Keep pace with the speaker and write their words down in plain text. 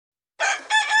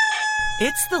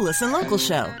It's the Listen Local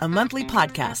Show, a monthly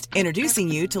podcast introducing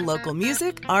you to local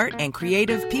music, art, and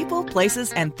creative people,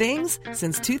 places, and things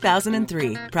since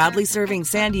 2003. Proudly serving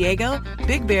San Diego,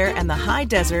 Big Bear, and the High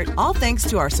Desert, all thanks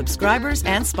to our subscribers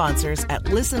and sponsors at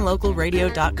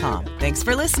listenlocalradio.com. Thanks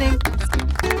for listening.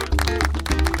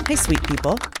 Hey, sweet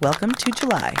people. Welcome to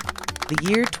July, the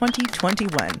year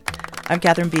 2021. I'm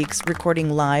Catherine Beeks, recording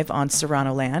live on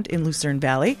Serrano Land in Lucerne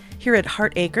Valley, here at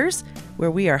Heart Acres,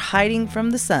 where we are hiding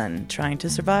from the sun, trying to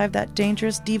survive that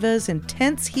dangerous diva's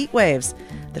intense heat waves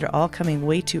that are all coming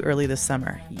way too early this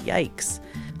summer. Yikes.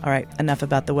 All right, enough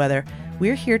about the weather.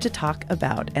 We're here to talk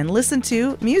about and listen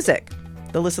to music.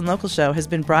 The Listen Local Show has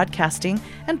been broadcasting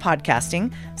and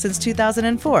podcasting since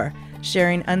 2004,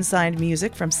 sharing unsigned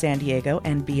music from San Diego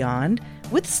and beyond,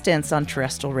 with stints on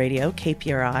terrestrial radio,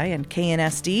 KPRI, and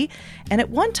KNSD, and at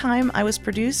one time I was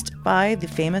produced by the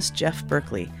famous Jeff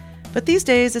Berkeley. But these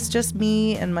days it's just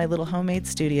me and my little homemade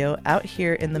studio out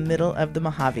here in the middle of the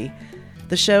Mojave.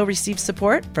 The show receives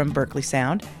support from Berkeley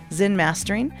Sound, Zen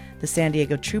Mastering, the San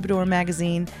Diego Troubadour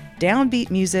magazine,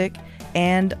 Downbeat Music,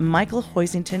 and Michael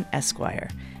Hoisington Esquire.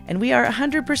 And we are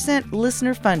 100%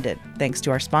 listener funded, thanks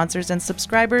to our sponsors and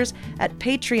subscribers at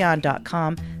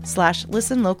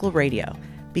patreon.com/listenlocalradio.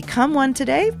 Become one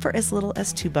today for as little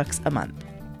as $2 a month.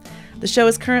 The show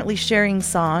is currently sharing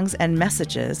songs and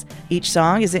messages. Each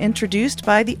song is introduced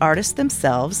by the artists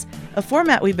themselves, a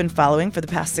format we've been following for the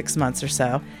past 6 months or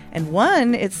so, and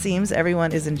one it seems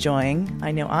everyone is enjoying.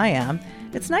 I know I am.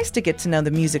 It's nice to get to know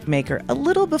the music maker a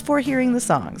little before hearing the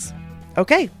songs.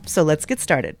 Okay, so let's get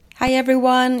started. Hi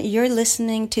everyone, you're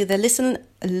listening to the Listen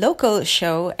Local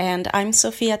Show, and I'm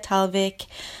Sofia Talvik.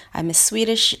 I'm a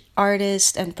Swedish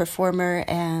artist and performer,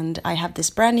 and I have this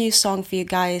brand new song for you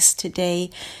guys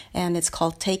today, and it's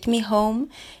called Take Me Home.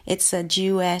 It's a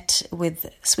duet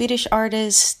with Swedish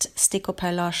artist Sticko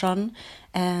Per Larsson,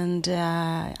 and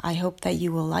I hope that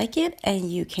you will like it,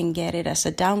 and you can get it as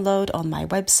a download on my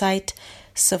website,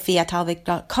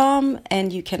 sofiatalvik.com,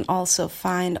 and you can also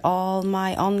find all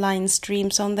my online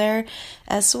streams on there,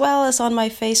 as well as on my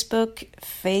Facebook,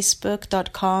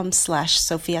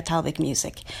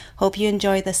 facebook.com/sofiatalvikmusic. Hope you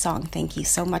enjoy the song. Thank you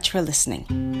so much for listening.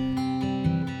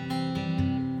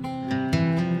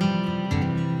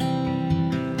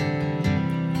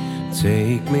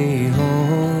 Take me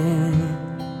home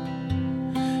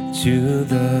to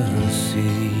the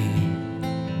sea,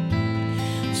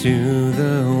 to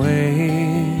the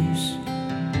waves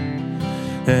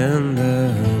and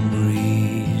the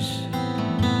breeze,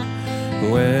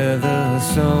 where the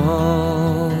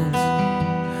salt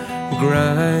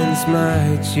grinds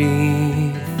my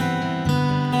teeth.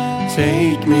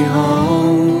 Take me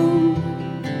home.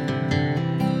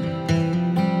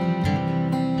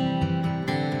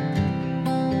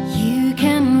 You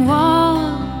can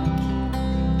walk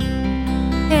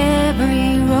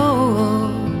every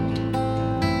road,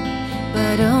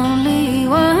 but only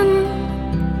one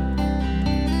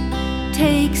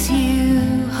takes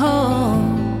you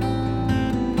home.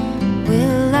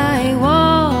 Will I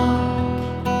walk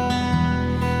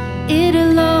it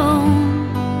alone?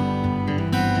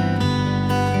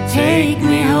 Take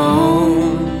me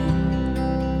home.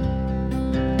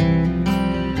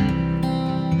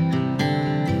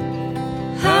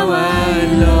 How I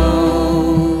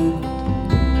love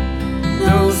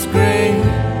those great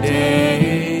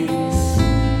days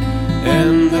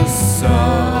and the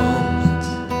salt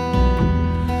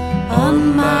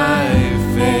on my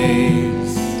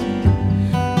face,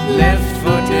 left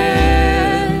for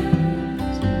dead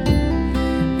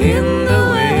in the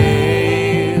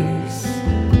waves,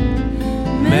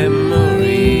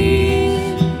 memories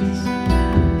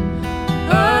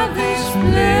of this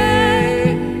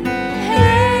place.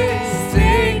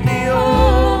 Take me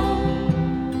home.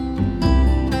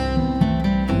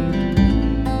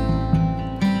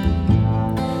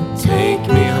 Take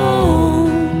me home.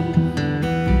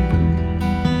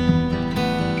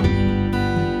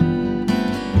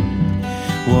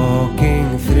 Walking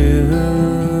through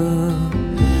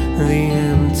the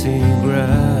empty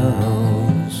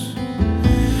grounds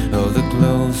of the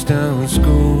closed down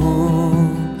school,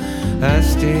 I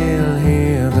still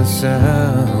hear the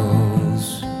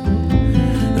sounds.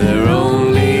 They're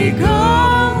only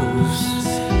ghosts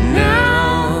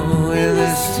now in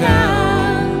this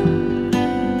town.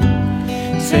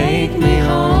 Take me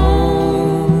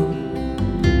home.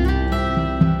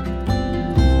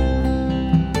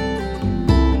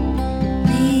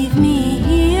 Leave me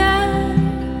here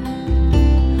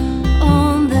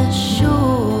on the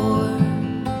shore,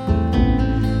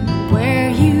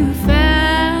 where you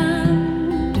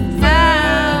found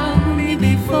me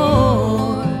before.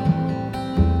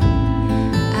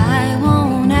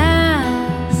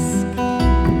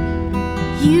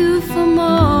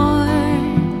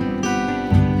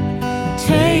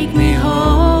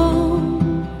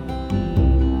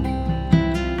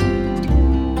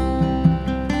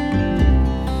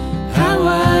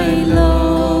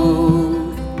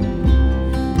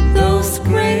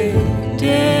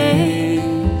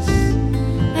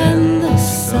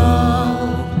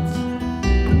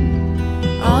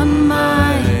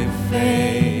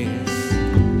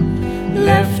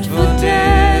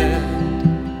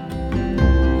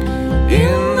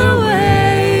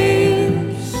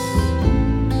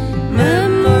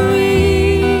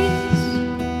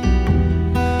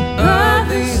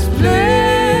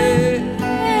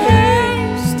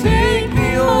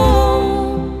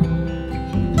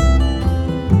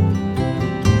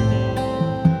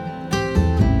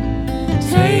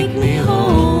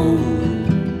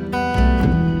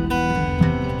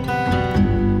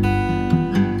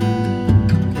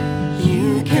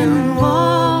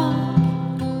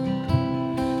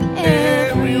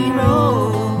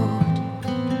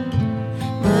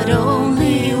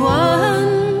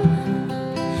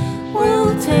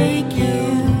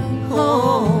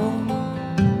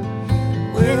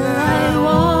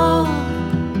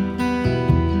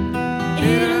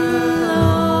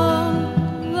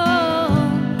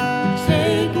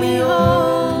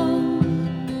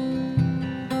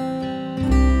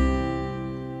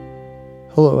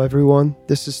 Hello everyone,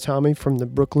 this is Tommy from the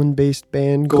Brooklyn-based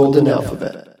band Golden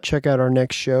Alphabet. Check out our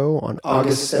next show on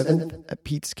August 7th at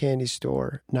Pete's Candy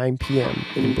Store, 9 p.m.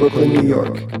 in Brooklyn, New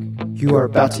York. You are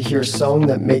about to hear a song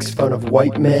that makes fun of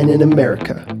white men in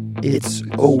America. It's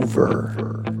over.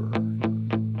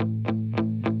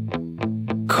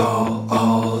 Call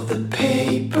all the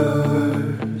papers,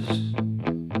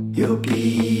 you'll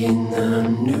be in the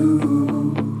news.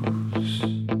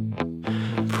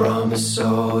 Promise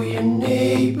all your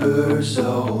neighbors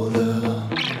all the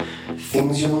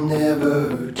things you'll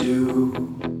never do.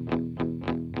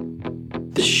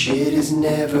 The shit is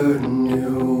never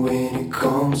new when it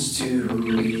comes to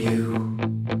you.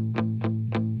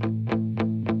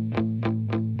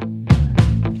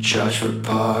 Charge for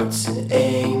parts and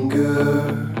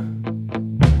anger.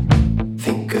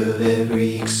 Think of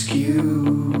every excuse.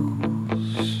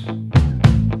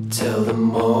 Tell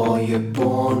them all you're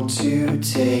born to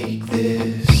take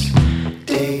this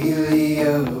daily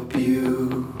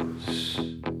abuse.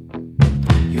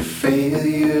 Your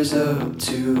failure's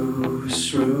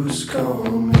obtuse, ruse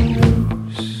coming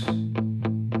loose.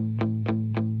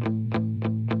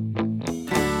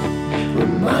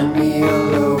 Remind me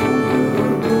all over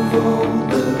of all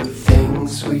the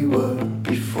things we were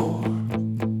before.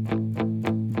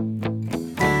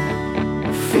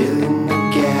 Filling the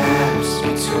gaps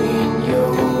between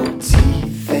your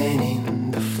teeth and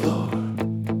in the floor.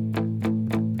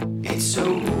 It's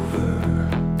over.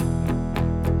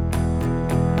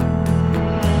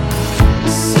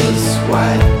 This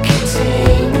white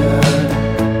container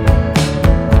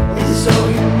is all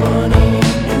your money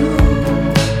new.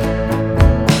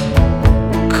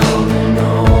 Calling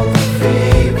all the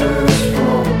favors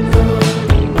from the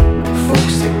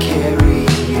folks that carry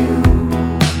you.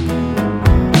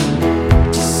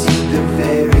 To see the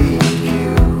very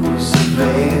views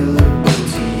available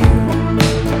to you.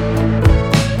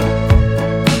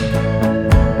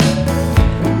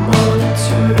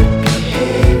 Monitor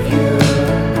behavior.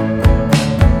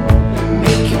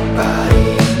 Make your body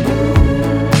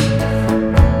move.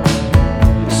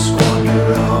 Squander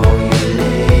all your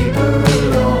labor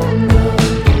on the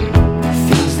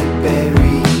things that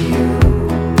bury you.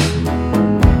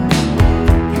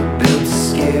 You built a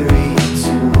scary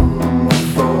tomb, a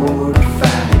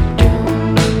fortified doom.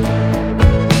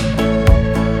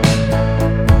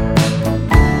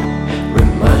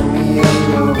 Remind me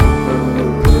all over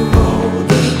of all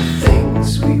the things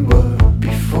we were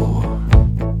before.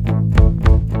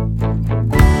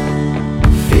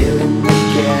 Filling the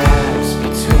gaps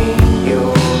between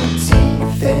your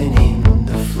teeth and in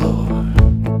the floor.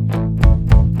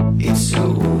 It's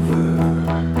over.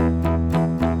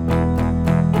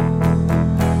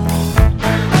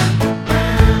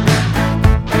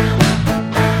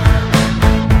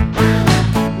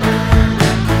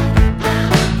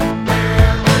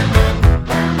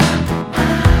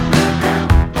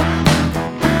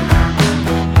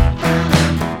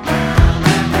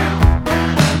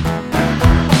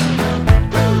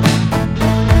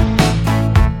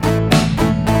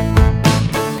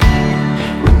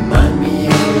 Remind me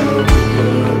all over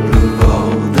of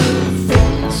all the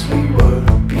things we were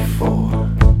before.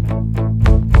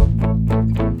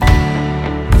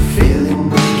 Filling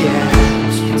the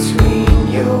gaps between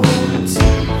your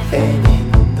teeth and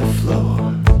in the floor.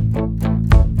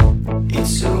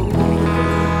 It's over.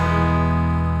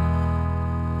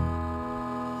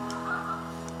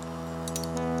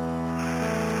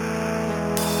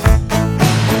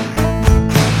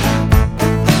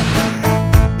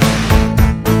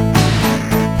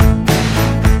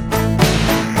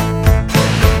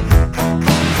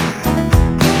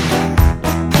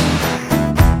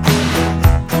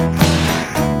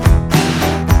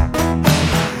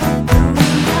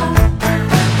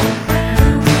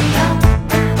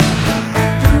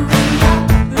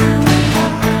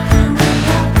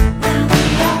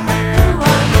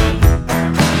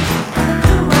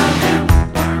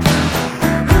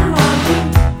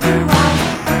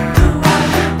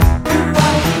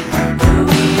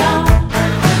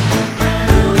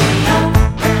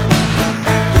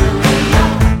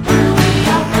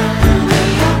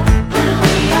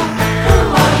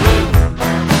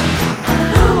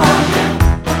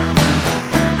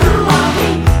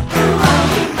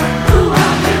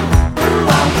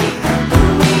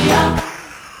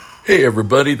 Hey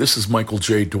everybody, this is Michael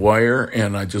J. Dwyer,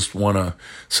 and I just want to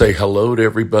say hello to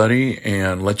everybody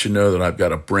and let you know that I've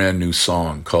got a brand new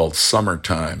song called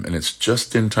Summertime, and it's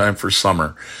just in time for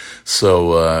summer.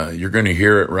 So you're going to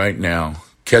hear it right now.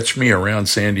 Catch me around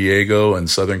San Diego and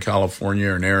Southern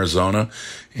California and Arizona,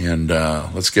 and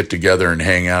let's get together and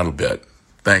hang out a bit.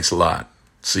 Thanks a lot.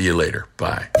 See you later.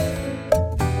 Bye.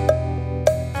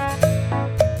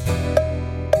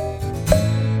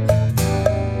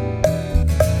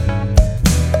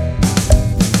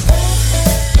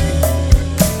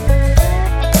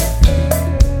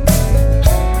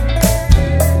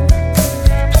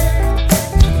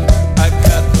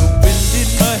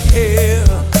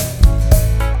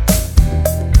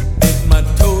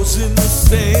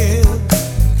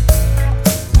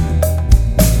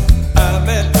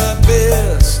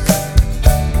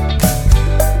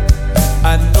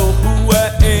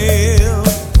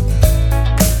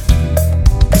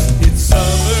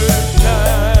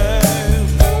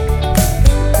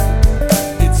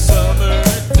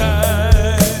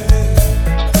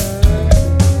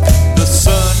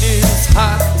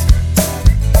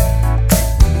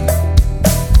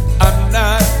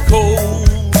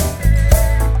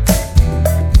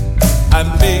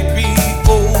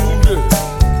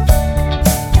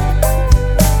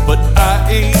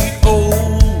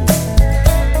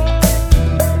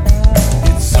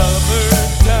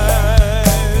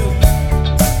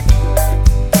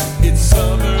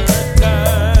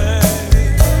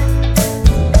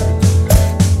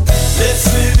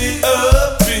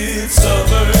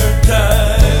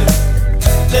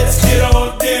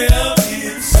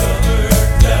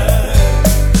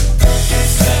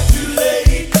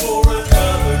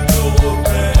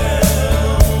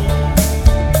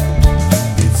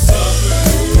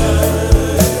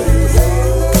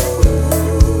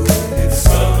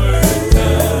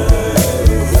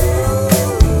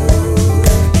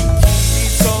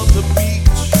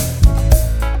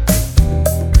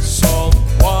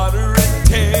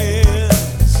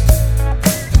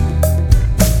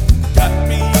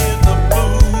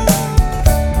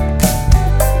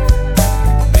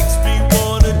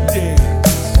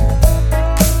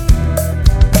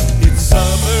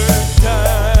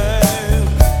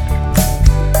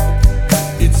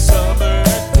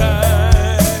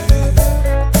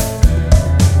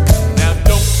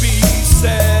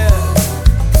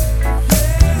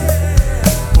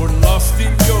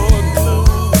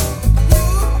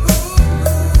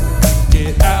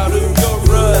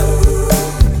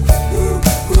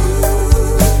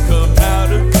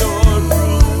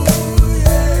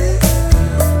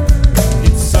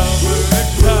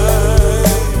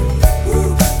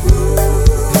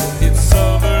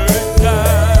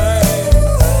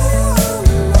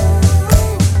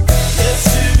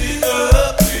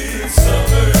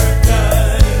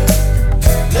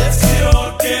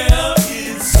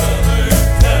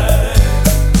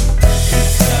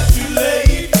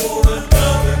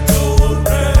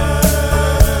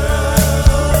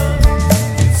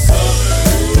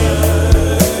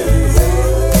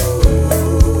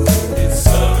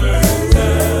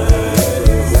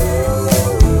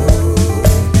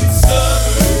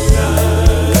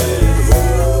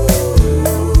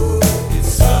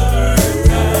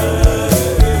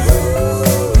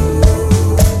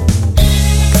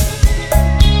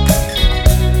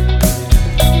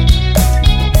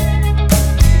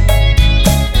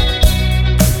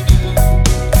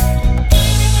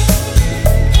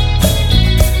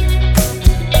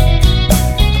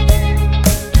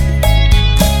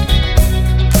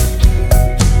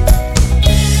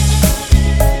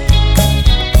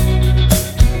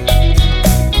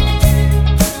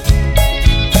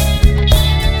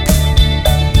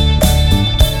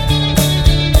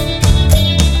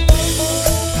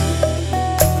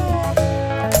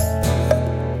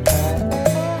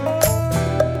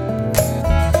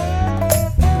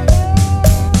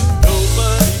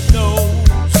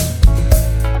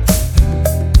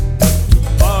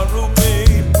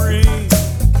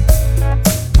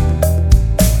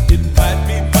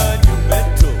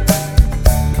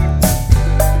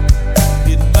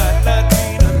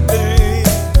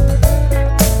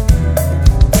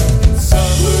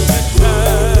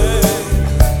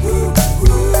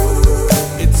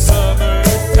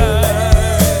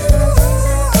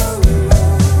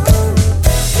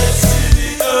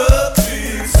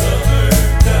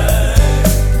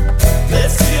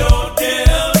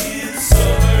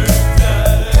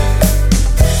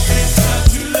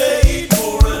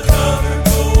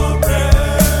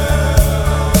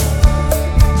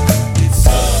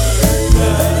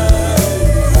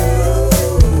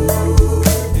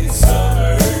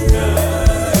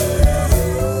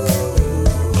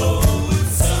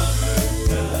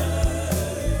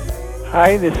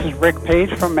 Hi, this is Rick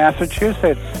Page from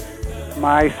Massachusetts.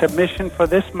 My submission for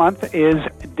this month is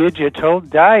Digital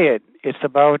Diet. It's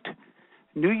about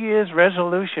New Year's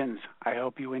resolutions. I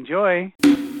hope you enjoy.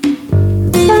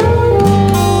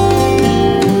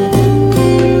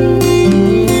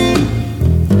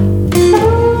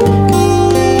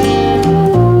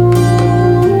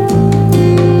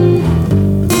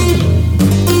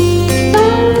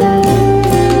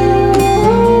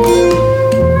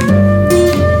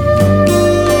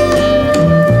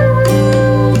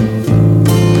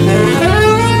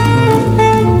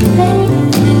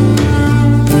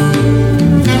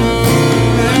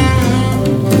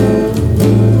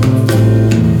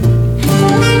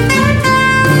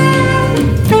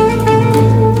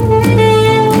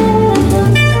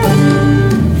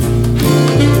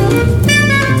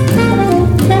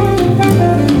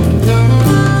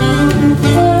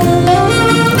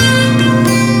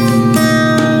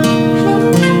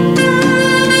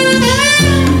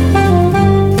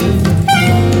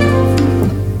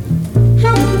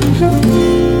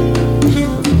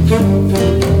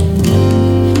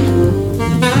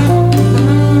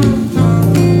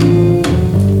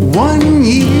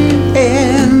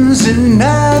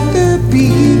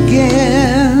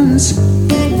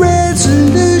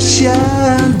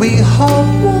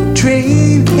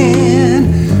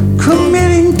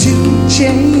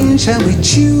 Shall we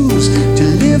choose to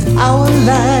live our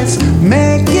lives,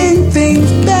 making things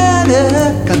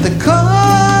better? Cut the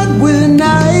cord with a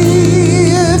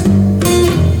knife.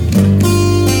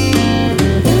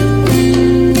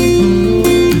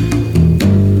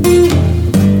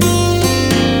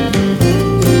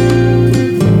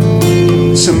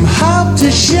 Some hope to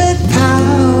shed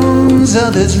pounds,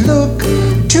 others look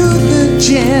to the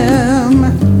gym.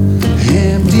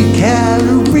 Empty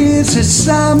calories, as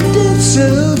some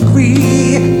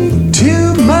disagree.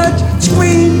 Too much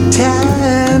screen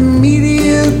time,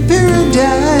 media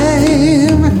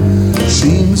paradigm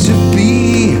seems to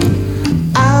be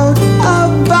out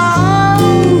of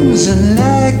bounds, and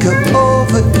like an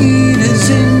overeaters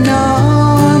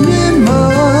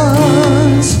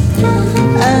anonymous,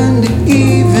 and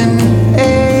even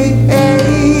AA.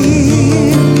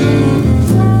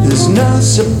 There's no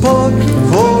support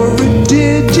for a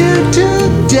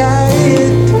digital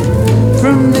diet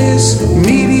from this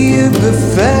media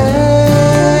buffet.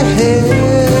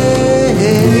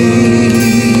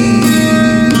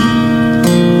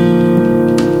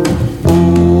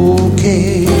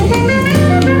 Okay.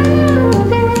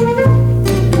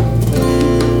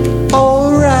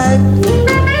 All right.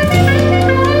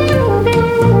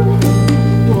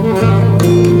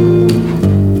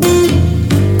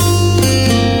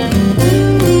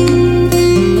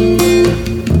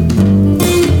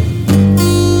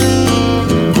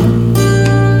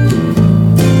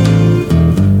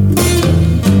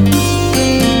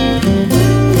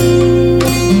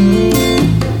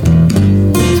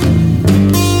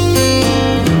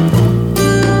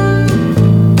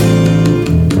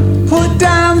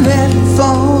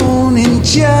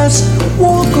 Just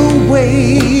walk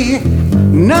away.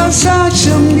 No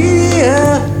social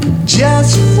media,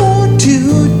 just for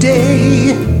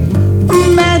today.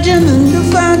 Imagine a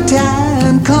newfound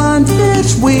time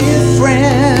converse with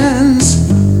friends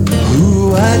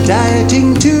who are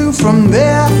dieting too from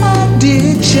their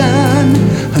addiction.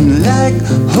 Unlike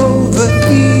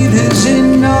overeaters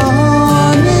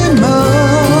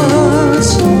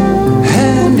anonymous,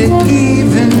 and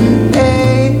even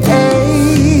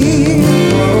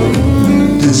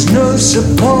no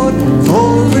support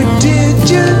for a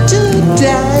digital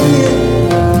diet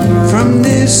from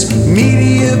this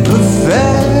media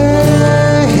buffet.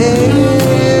 Okay.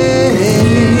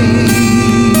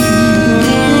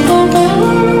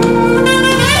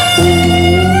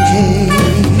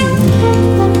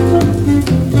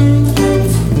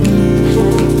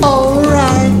 All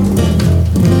right.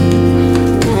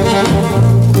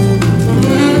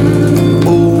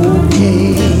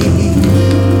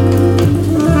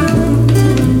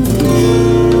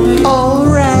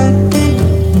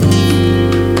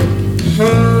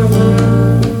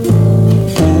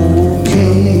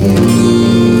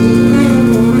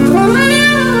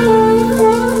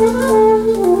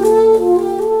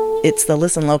 It's the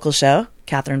Listen Local show.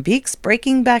 Catherine Beeks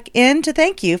breaking back in to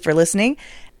thank you for listening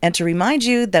and to remind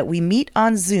you that we meet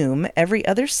on Zoom every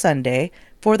other Sunday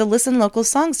for the Listen Local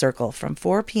Song Circle from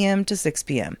 4 p.m. to 6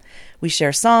 p.m. We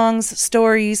share songs,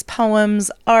 stories, poems,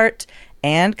 art,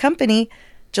 and company.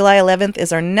 July 11th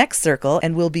is our next circle,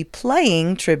 and we'll be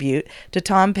playing tribute to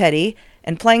Tom Petty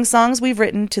and playing songs we've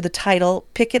written to the title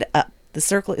Pick It Up. The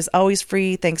Circle is always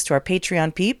free thanks to our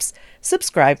Patreon peeps.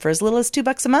 Subscribe for as little as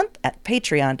 $2 a month at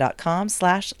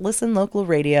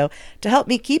patreon.com/listenlocalradio to help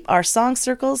me keep our song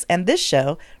circles and this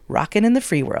show rockin' in the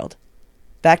free world.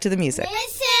 Back to the music.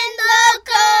 Listen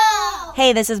Local!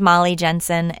 Hey, this is Molly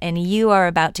Jensen, and you are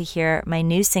about to hear my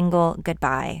new single,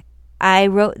 Goodbye. I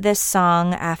wrote this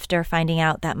song after finding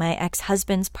out that my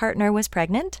ex-husband's partner was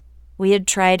pregnant. We had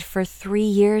tried for 3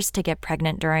 years to get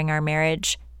pregnant during our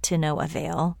marriage, to no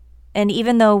avail. And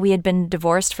even though we had been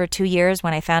divorced for 2 years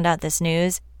when I found out this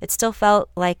news, it still felt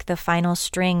like the final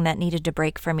string that needed to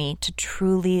break for me to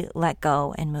truly let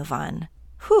go and move on.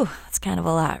 Whew, that's kind of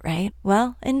a lot, right?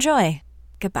 Well, enjoy.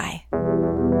 Goodbye.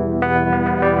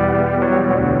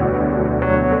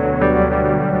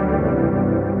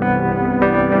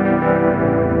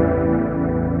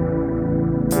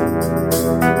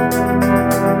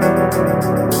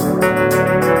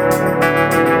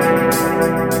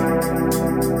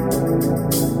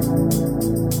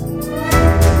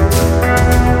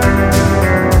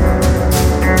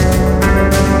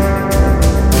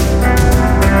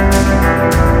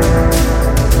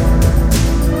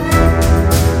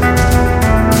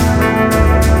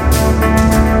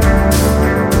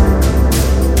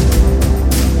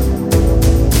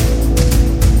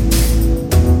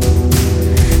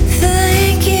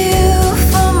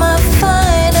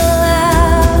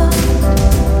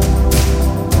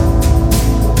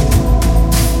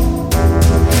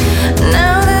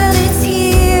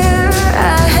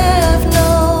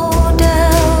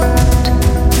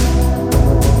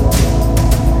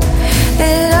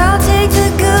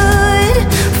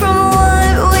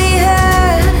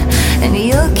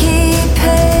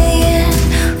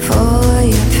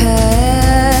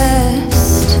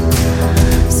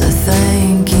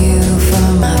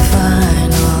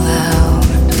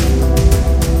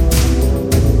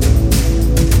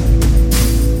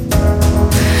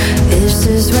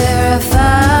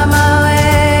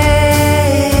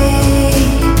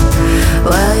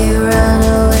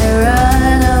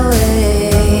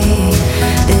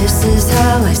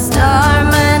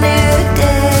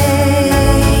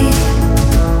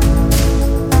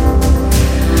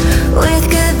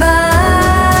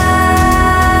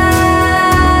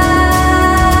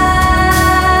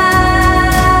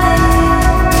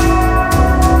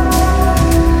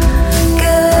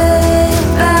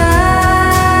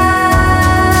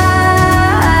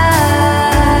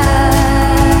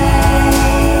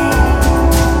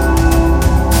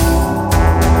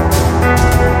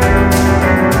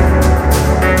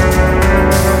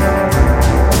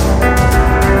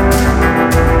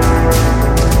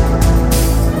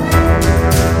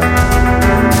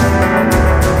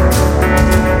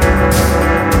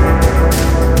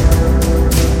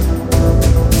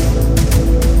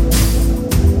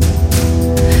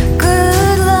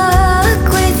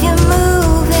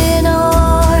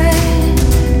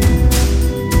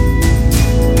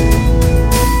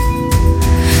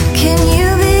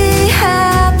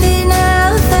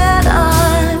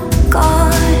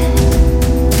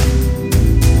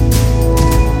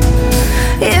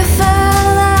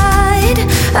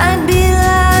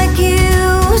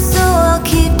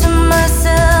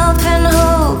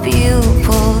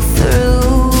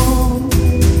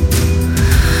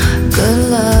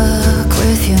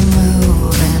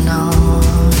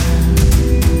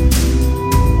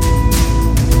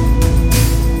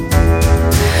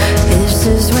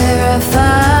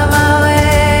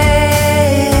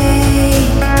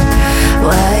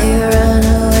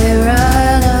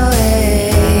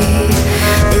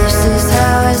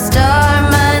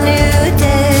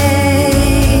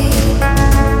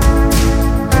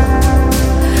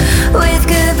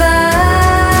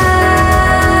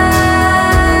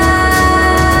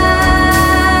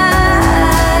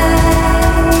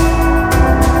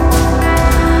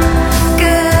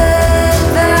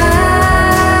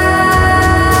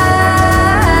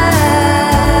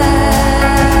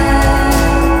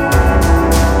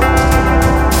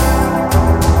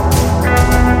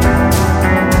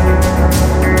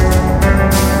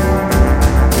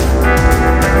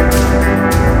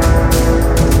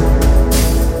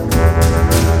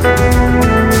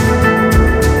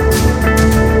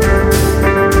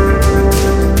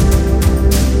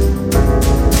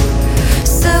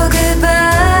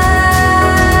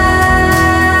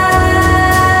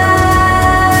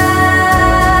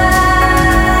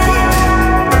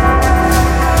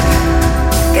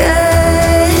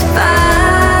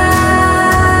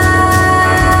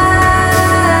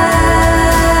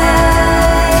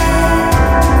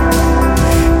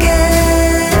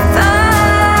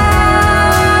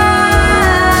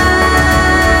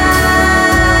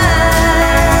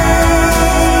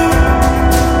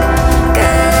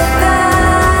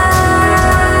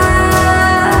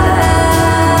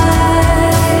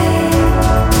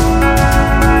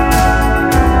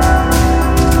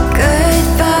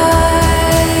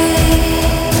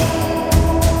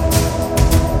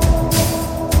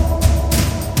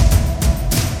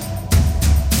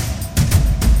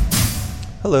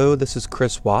 This is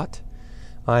Chris Watt.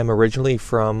 I'm originally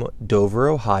from Dover,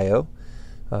 Ohio,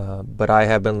 but I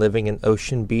have been living in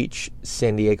Ocean Beach,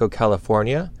 San Diego,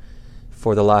 California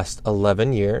for the last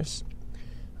 11 years.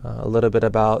 A little bit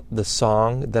about the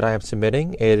song that I am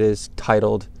submitting. It is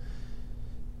titled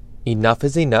Enough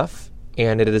is Enough,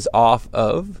 and it is off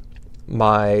of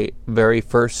my very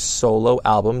first solo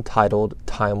album titled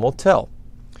Time Will Tell.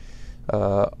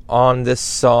 On this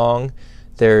song,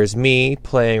 there's me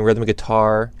playing rhythm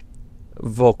guitar,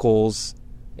 vocals,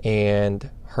 and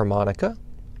harmonica.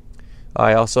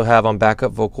 I also have on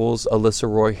backup vocals Alyssa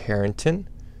Roy Harrington.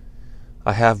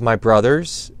 I have my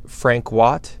brothers, Frank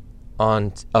Watt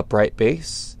on upright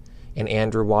bass and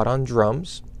Andrew Watt on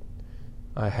drums.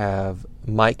 I have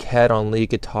Mike Head on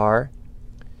lead guitar,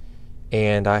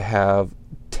 and I have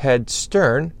Ted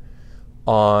Stern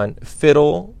on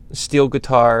fiddle, steel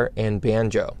guitar, and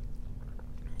banjo.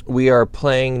 We are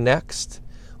playing next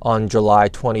on July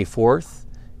 24th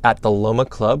at the Loma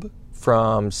Club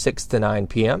from 6 to 9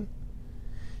 p.m.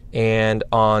 And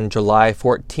on July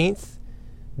 14th,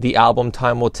 the album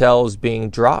Time Will Tell is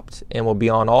being dropped and will be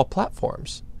on all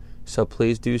platforms. So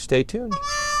please do stay tuned.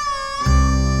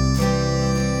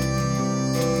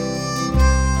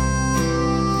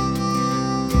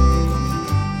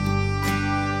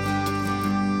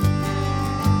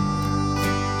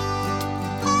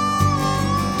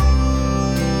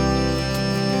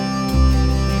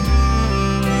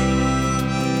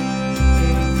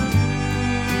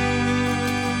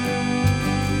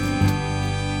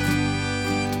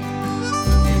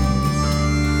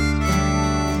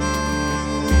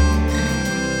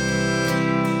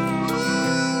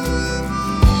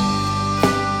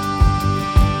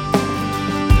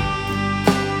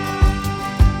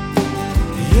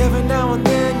 Every now and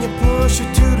then you push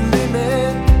it to the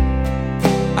limit.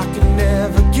 I can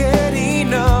never get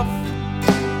enough.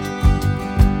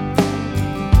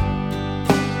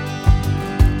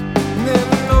 And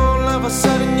then all of a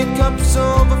sudden your cup's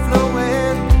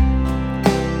overflowing,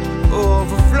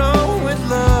 overflowing with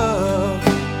love.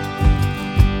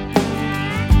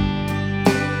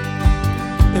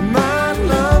 Am I a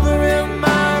lover? Am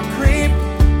I a creep?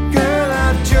 Girl,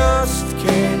 I just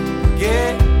can't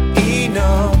get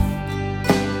enough.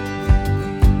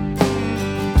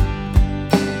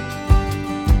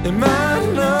 Am I a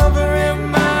lover?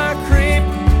 Am I a creep?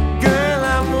 Girl,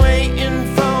 I'm waiting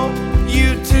for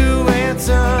you to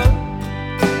answer.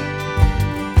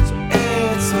 So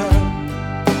answer.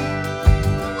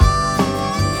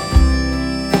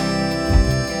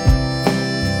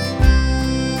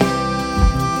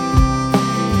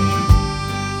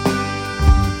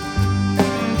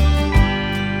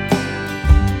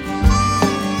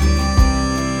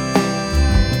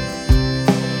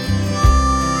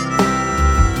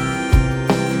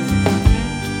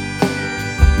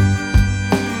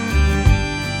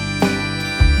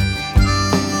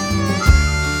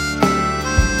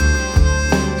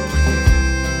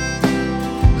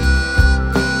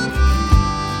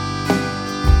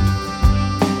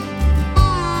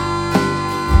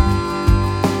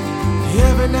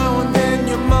 Every now and then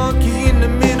you're monkey in the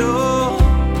middle,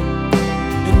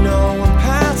 and no one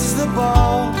passes the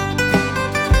ball.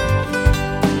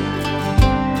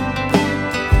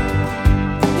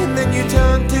 And then you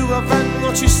turn to a friend,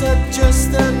 what you said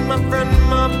just then, my friend,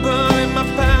 my buddy, my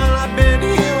pal, I've been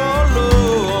here all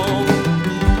along.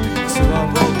 So I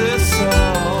wrote this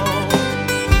song.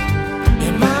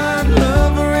 Am I a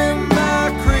lover? Am I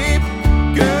a creep?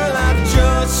 Girl, I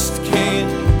just can't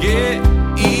get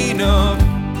enough.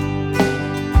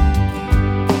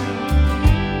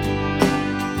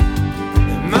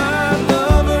 Am I a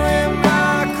lover? Am I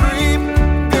a creep?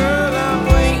 Girl, I'm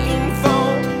waiting for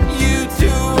you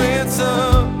to answer.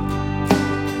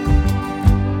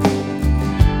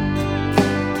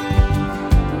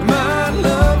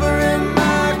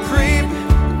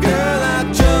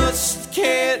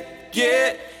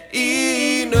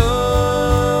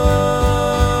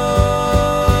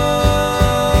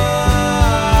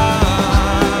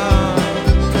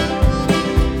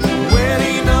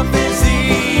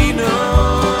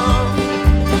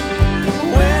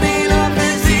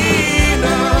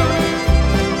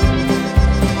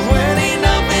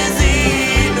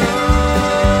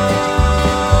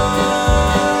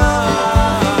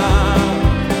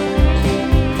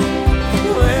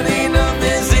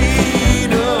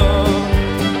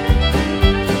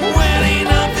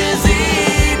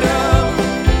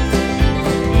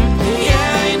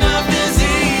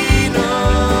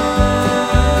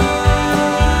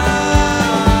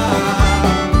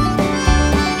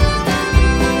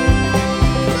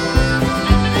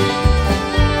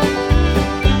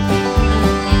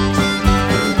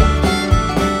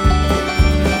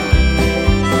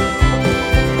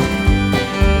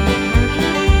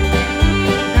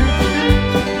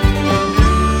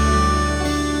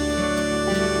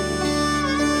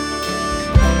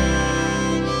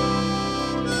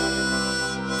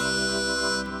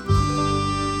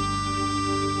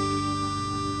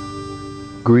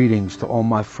 Greetings to all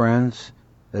my friends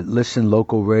that listen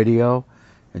local radio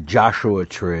and Joshua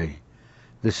Tree.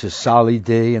 This is Solly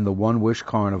D and the One Wish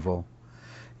Carnival.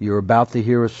 You're about to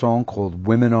hear a song called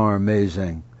Women Are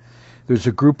Amazing. There's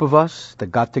a group of us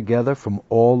that got together from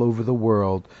all over the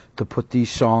world to put these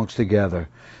songs together.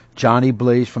 Johnny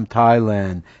Blaze from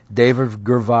Thailand, David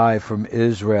Gervais from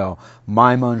Israel,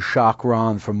 Maimon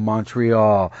Chakran from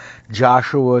Montreal,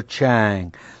 Joshua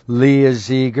Chang, Leah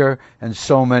Ziegler, and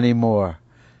so many more.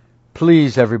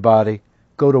 Please, everybody,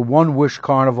 go to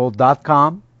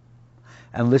onewishcarnival.com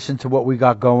and listen to what we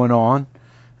got going on.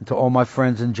 And to all my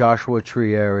friends in Joshua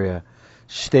Tree area,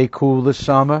 stay cool this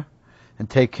summer and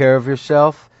take care of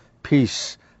yourself.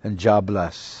 Peace and God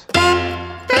bless.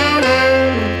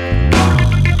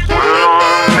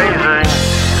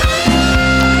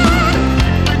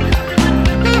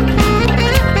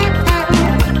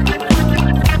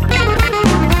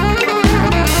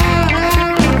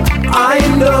 I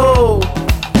know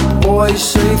boys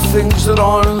say things that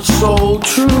aren't so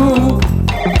true.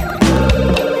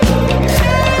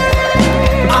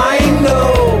 I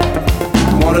know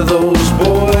one of those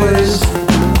boys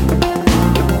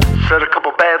said a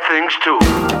couple bad things too.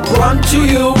 Run to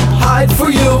you, hide for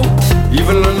you,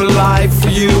 even learn to lie for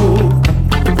you.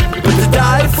 But to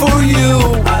die for you,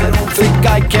 I don't think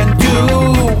I can do.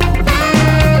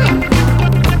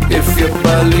 If you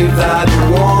believe that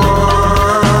one,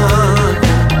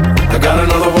 I got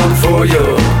another one for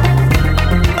you.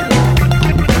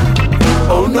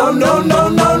 Oh no, no, no,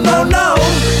 no, no, no.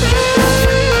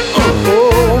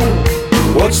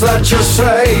 Oh, what's that you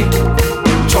say?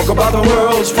 Talk about the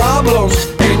world's problems,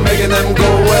 ain't making them go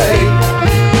away.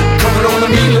 Coming on to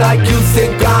me like you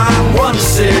think I'm one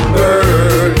sick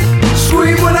bird.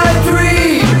 Sweet when I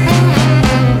dream.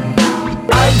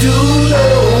 I do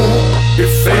know if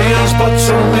fans, buts,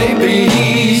 or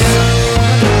maybes.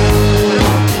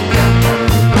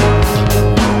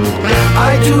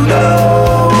 I do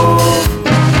know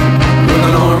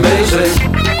women are amazing.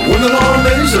 Women are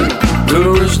amazing.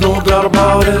 There is no doubt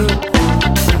about it.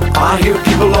 I hear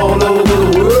people all over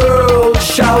the world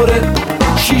shouting.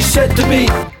 She said to me,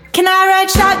 Can I ride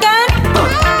shotgun?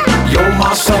 You're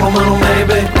my sentimental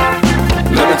maybe.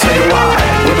 Let me tell you why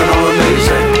women are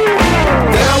amazing.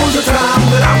 There was a time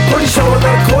that I'm pretty sure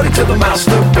that according to the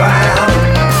master plan,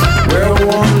 we're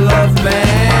one love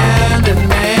man and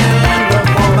man love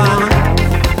woman.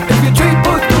 If you treat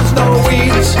both with no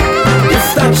weeds, if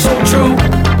that's so true,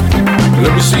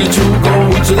 let me see you two go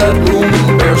into that room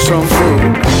and bear some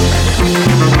fruit.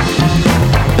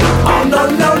 Oh no,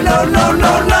 no, no, no,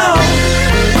 no, no.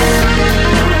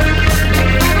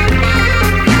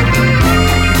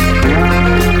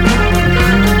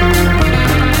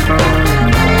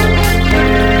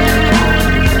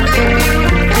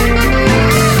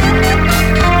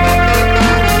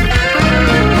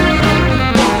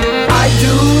 I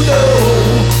do know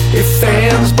if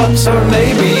fans, buts, or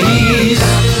maybes.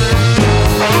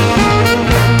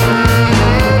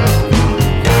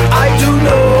 I do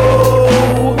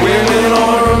know women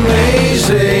are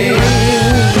amazing.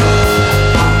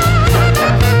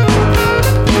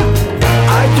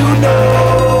 I do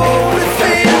know if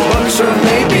fans, buts, or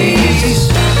maybes.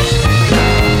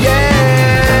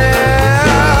 Yeah,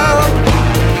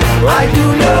 I do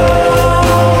know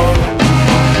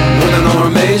women are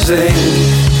amazing.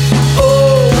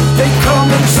 Oh, they come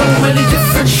in so many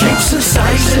different shapes and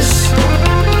sizes.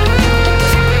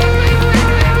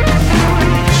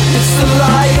 It's the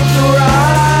light of the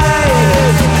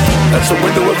ride. That's the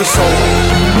window of the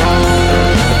soul.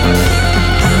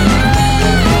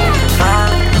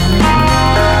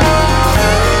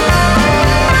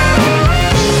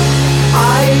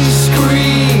 I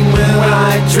scream when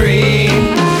I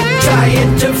dream,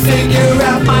 trying to figure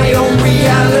out my own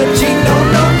reality. No,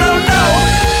 no, no, no.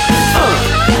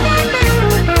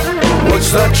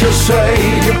 What's that you say?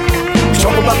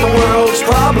 Talk about the world's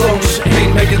problems,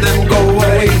 ain't making them go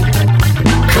away.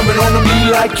 Coming on to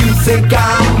me like you think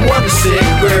I'm one sick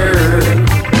bird.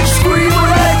 Scream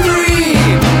when I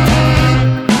dream.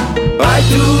 I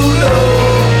do know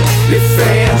if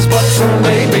fans, buts, or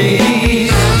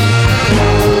maybes.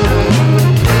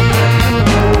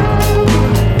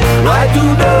 I do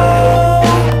know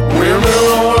women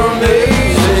are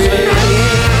amazing.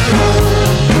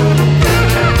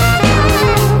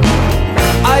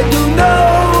 I do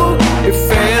know if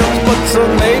fans, buts, or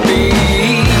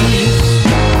maybes.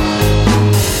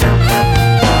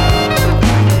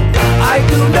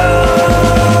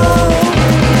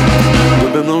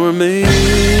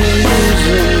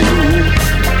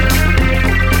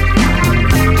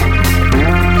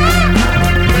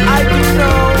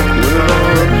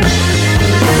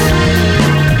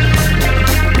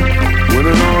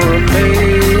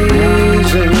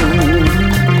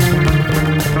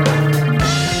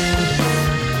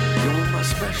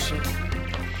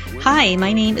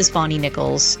 is Bonnie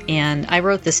Nichols, and I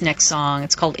wrote this next song,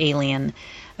 it's called Alien,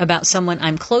 about someone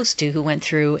I'm close to who went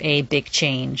through a big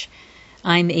change.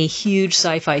 I'm a huge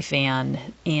sci-fi fan,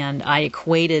 and I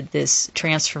equated this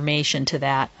transformation to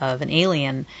that of an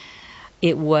alien.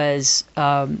 It was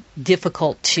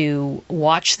difficult to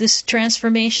watch this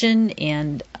transformation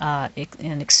and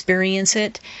experience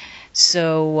it,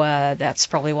 so that's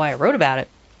probably why I wrote about it.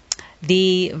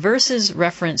 The verses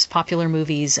reference popular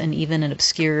movies and even an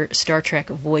obscure Star Trek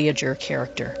Voyager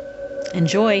character.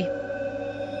 Enjoy!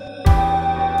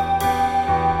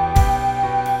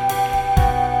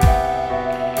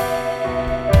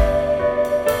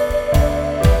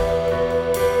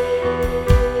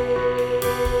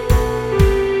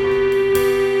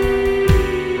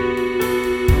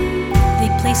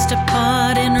 Placed a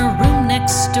pod in a room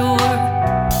next door.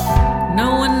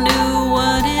 No one knew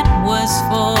what it was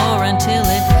for until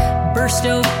it burst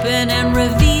open and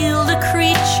revealed a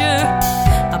creature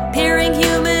appearing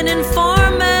human in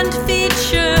form and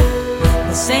feature.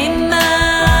 The same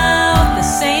mouth, the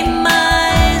same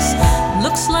eyes,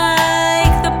 looks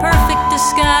like the perfect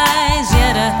disguise.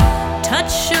 Yet a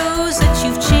touch shows that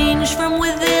you've changed from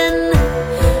within.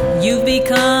 You've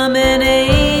become an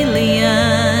alien.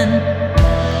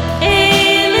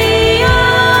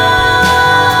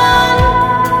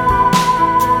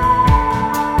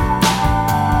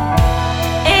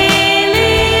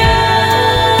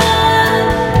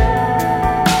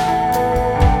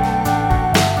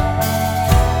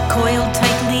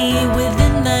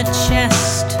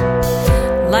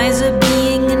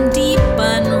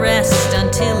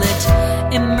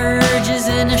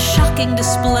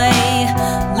 Display,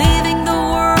 leaving the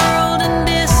world in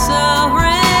disarray.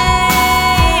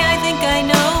 I think I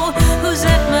know who's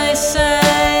at my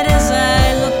side as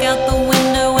I look out the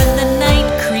window and the night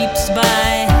creeps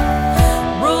by.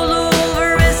 Roll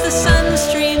over as the sun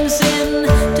streams in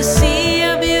to see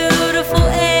a beautiful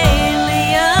alien.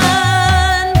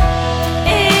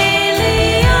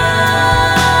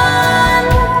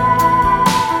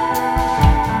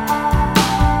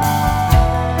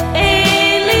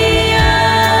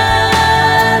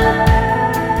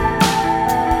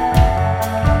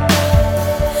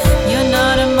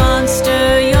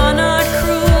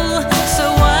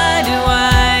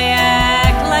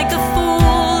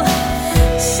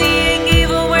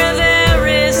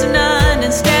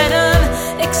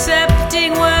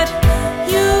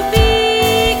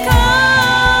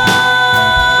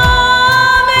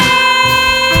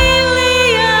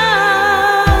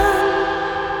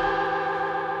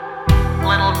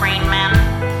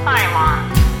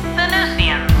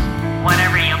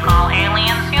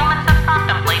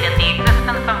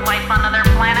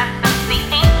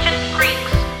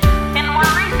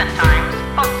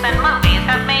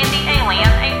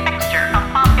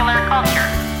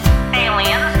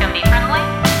 Alien.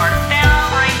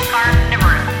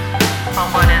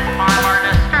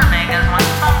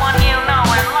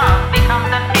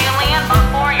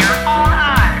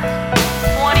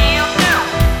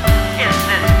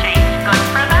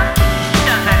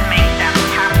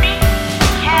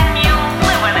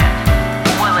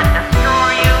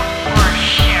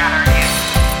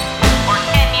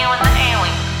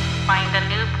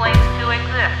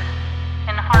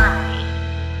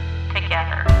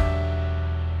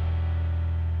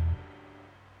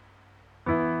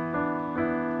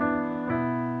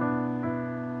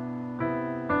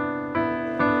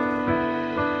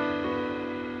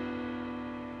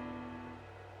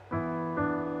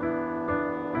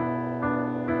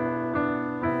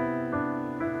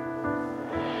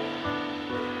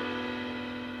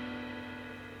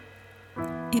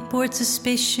 It boards a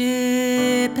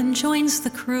spaceship and joins the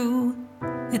crew.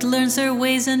 It learns their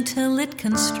ways until it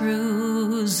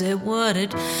construes that what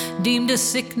it deemed a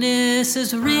sickness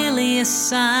is really a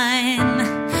sign.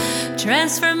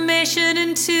 Transformation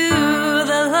into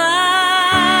the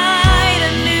light.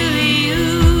 A new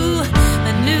you,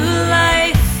 a new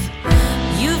life.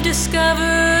 You've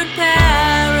discovered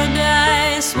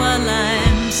paradise while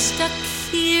I'm stuck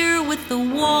here with the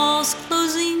walls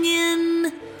closing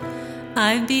in.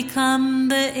 I've become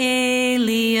the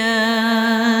alien.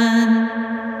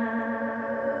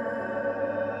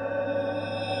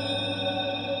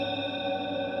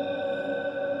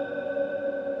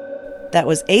 That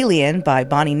was Alien by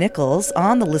Bonnie Nichols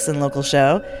on the Listen Local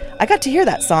show. I got to hear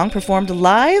that song performed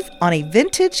live on a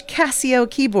vintage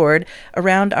Casio keyboard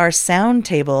around our sound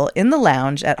table in the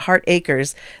lounge at Hart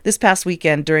Acres this past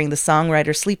weekend during the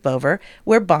Songwriter Sleepover,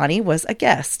 where Bonnie was a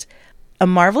guest. A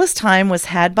marvelous time was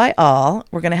had by all.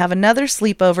 We're going to have another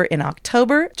sleepover in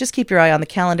October. Just keep your eye on the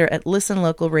calendar at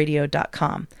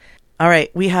listenlocalradio.com. All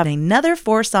right, we have another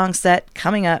 4-song set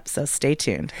coming up, so stay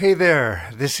tuned. Hey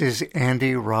there, this is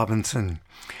Andy Robinson.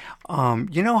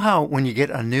 You know how when you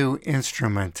get a new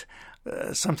instrument,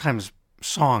 sometimes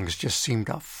songs just seem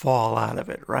to fall out of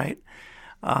it, right?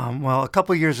 Well, a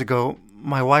couple years ago,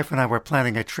 my wife and I were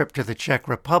planning a trip to the Czech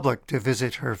Republic to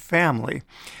visit her family.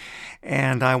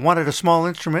 And I wanted a small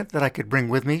instrument that I could bring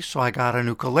with me, so I got an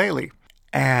ukulele.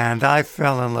 And I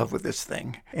fell in love with this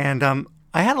thing. And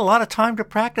I had a lot of time to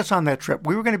practice on that trip.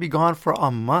 We were going to be gone for a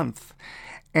month.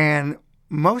 And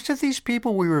most of these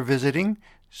people we were visiting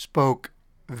spoke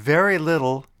very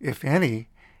little, if any,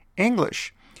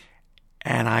 English.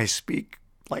 And I speak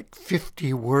like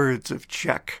 50 words of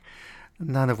Czech,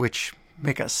 none of which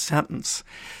make a sentence.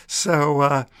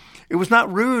 So it was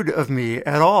not rude of me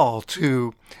at all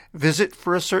to visit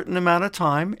for a certain amount of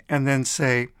time and then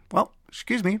say, well,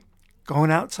 excuse me,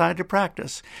 going outside to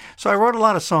practice. So I wrote a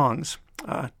lot of songs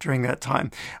during that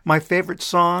time. My favorite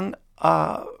song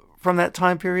from that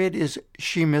time period is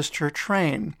She Missed Her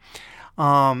Train.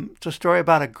 It's a story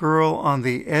about a girl on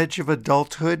the edge of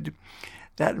adulthood,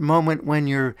 that moment when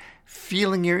you're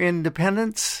feeling your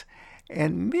independence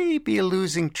and maybe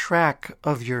losing track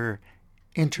of your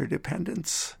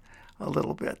interdependence a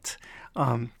little bit.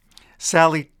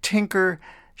 Sally Tinker,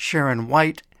 Sharon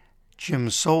White, Jim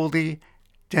Soldi,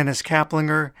 Dennis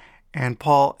Kaplinger, and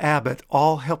Paul Abbott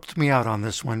all helped me out on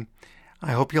this one.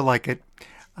 I hope you like it.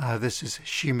 This is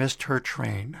She Missed Her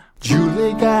Train.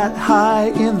 Julie got high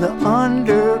in the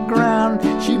underground.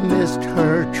 She missed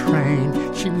her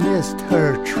train. She missed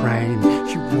her train.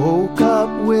 She woke up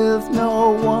with no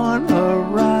one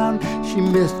around. She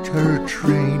missed her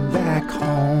train back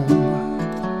home.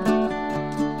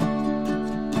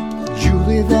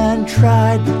 Julie then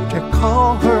tried to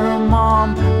call her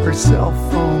mom. Her cell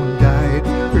phone died.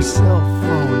 Her cell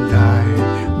phone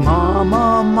died.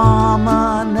 Mama,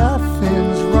 mama,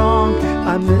 nothing's wrong.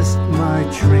 I missed my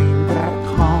train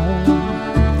back home.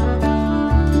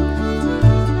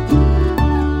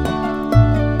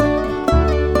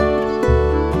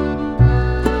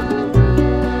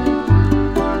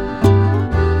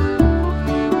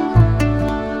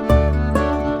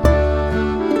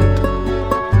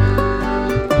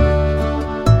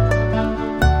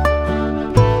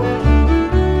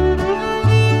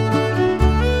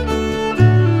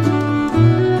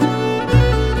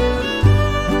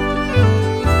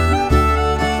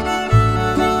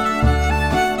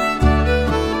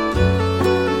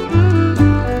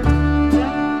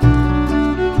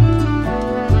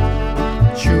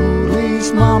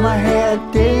 Mama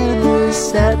had dinner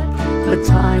set. The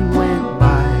time went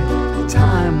by, the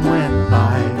time went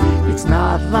by. It's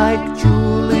not like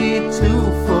Julie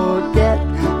to forget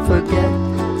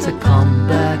to come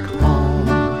back home.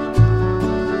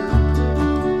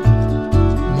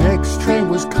 Next train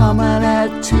was coming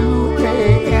at 2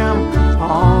 a.m.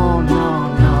 Oh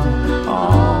no, no,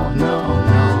 oh no,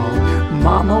 no.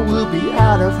 Mama will be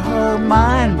out of her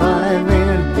mind by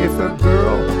then if a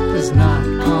girl does not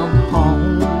come home.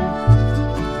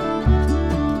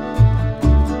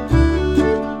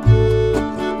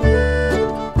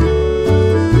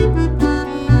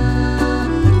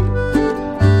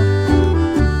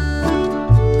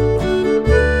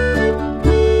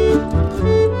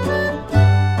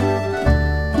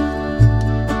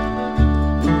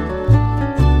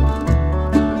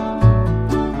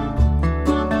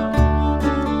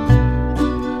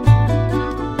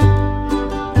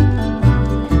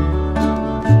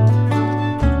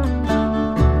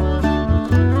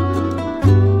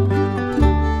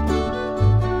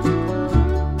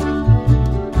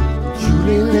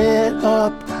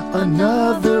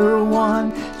 Another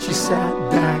one. She sat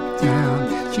back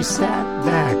down. She sat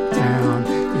back down.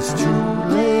 It's too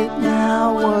late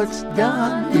now. What's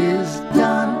done is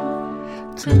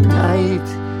done. Tonight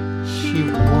she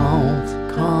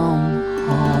won't come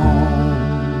home.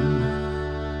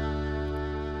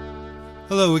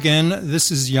 Hello again.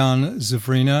 This is Jan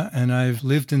Zavrina, and I've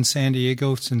lived in San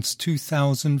Diego since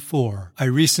 2004. I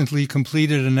recently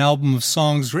completed an album of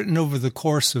songs written over the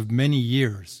course of many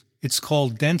years. It's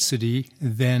called Density,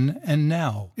 Then and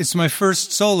Now. It's my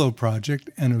first solo project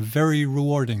and a very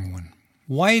rewarding one.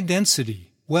 Why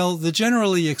density? Well, the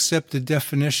generally accepted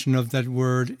definition of that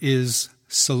word is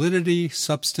solidity,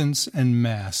 substance, and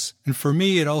mass. And for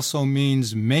me, it also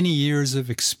means many years of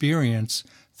experience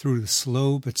through the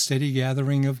slow but steady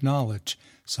gathering of knowledge,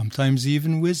 sometimes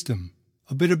even wisdom.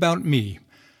 A bit about me.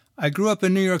 I grew up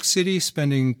in New York City,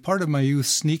 spending part of my youth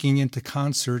sneaking into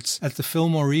concerts at the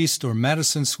Fillmore East or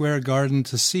Madison Square Garden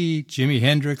to see Jimi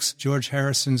Hendrix, George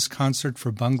Harrison's Concert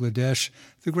for Bangladesh,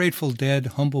 The Grateful Dead,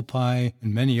 Humble Pie,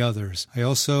 and many others. I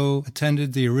also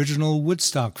attended the original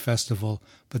Woodstock Festival,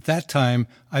 but that time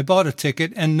I bought a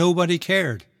ticket and nobody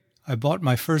cared. I bought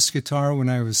my first guitar when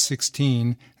I was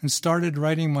 16 and started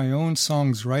writing my own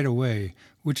songs right away,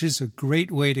 which is a great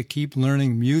way to keep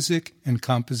learning music and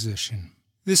composition.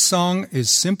 This song is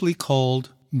simply called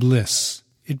Bliss.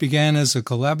 It began as a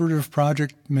collaborative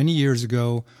project many years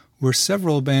ago where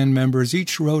several band members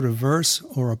each wrote a verse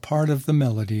or a part of the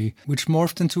melody, which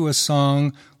morphed into a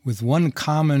song with one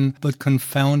common but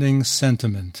confounding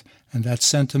sentiment, and that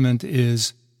sentiment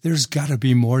is, there's gotta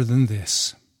be more than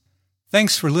this.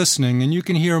 Thanks for listening, and you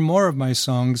can hear more of my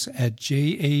songs at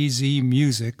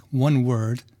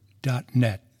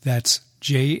jazmusic.net. That's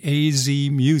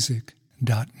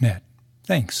jazmusic.net.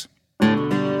 Thanks.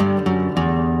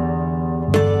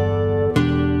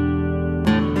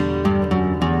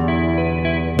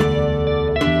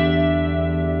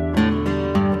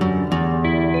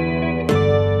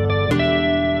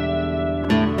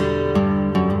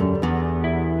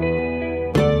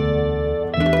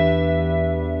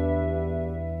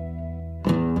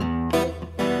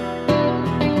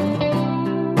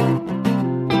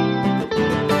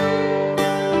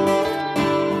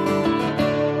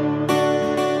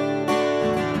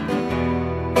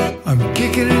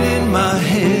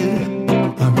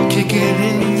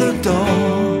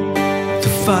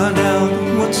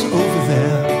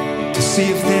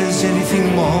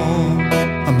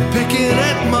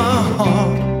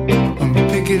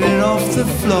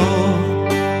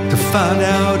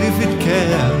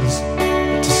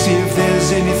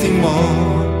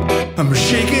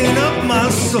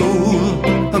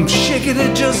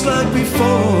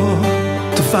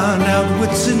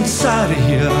 Inside of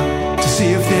here to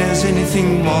see if there's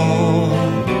anything more.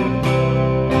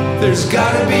 There's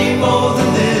gotta be more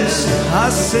than this, I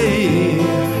say.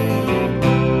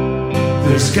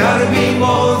 There's gotta be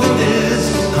more than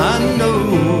this, I know.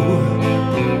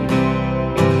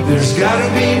 There's gotta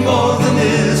be more than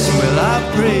this, well I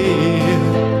pray.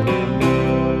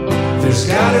 There's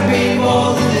gotta be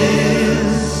more than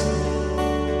this.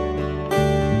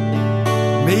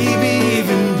 Maybe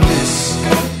even bliss.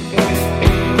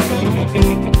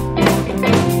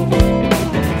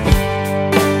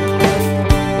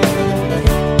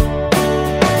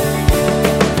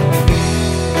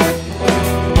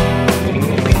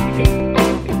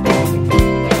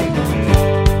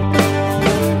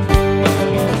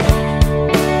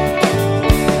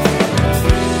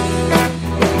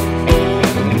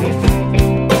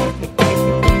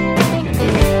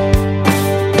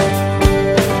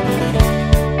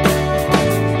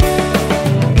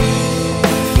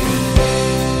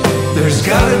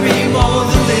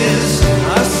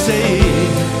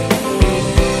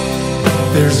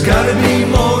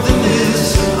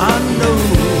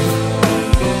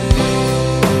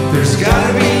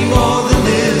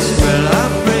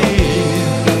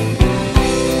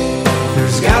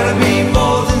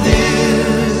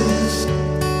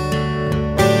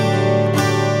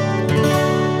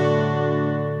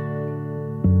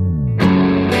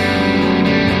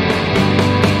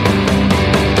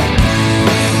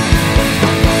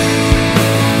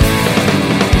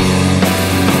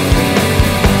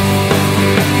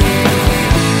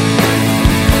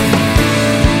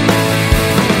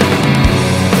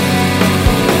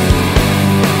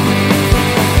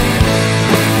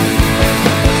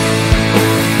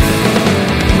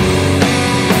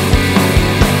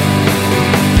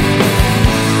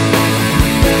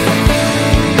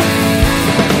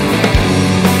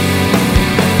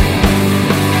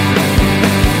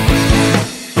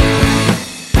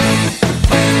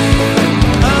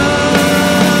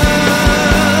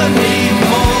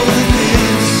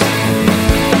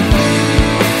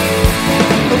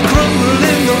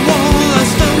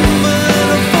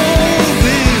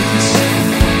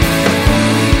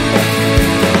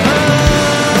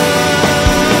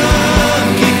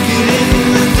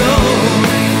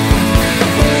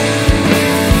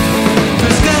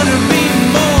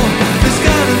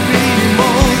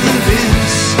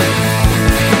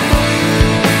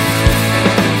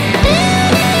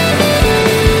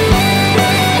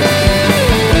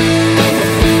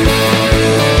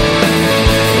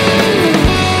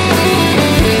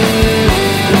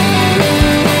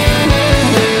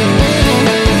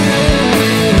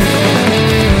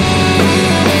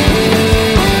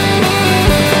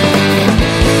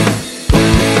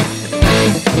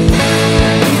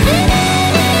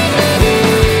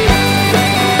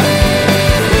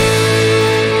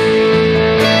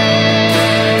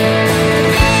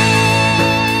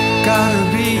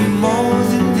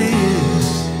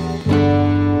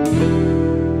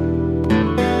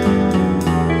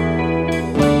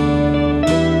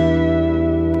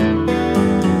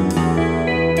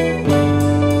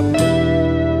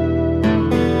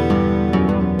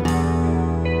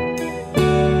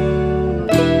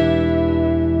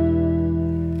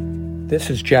 this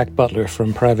is Jack Butler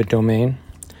from Private Domain.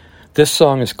 This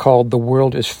song is called The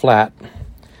World is Flat,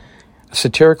 a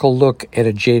satirical look at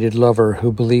a jaded lover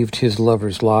who believed his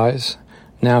lover's lies.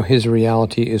 Now his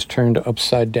reality is turned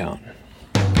upside down.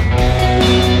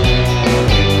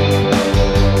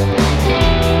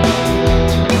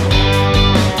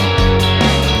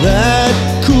 That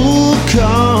cool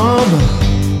calm,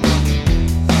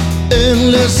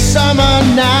 endless summer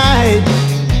night,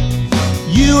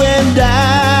 you and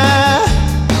I,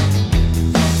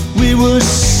 we were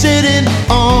sitting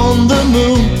on the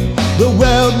moon. The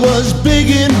world was big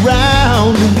and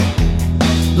round,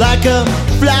 like a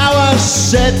flower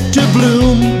set to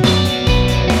bloom.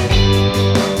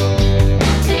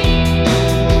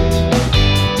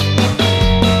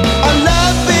 Our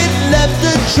love, it left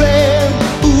a trail,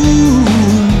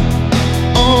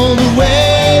 on the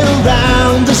way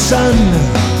around the sun,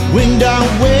 winged our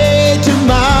way to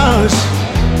Mars,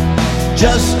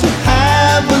 just to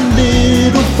have a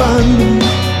little fun.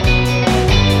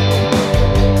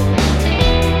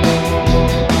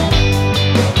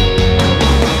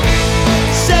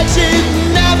 Said she'd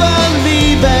never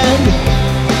leave and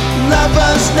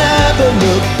lovers never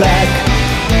look back.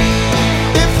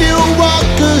 If you walk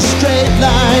a straight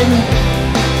line,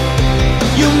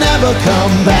 you'll never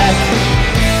come back.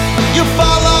 You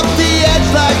fall off the edge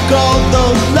like all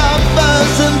those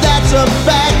lovers, and that's a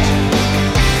fact.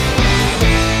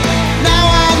 Now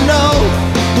I know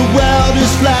the world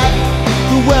is flat,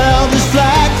 the world is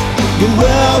flat, the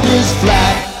world is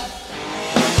flat.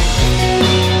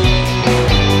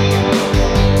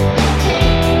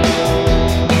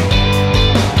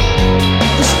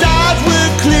 The stars were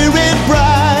clear and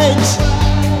bright,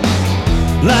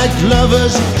 like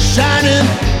lovers shining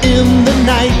in the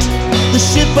night. The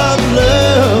ship of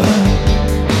love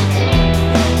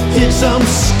hit some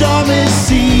stormy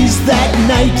seas that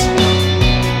night.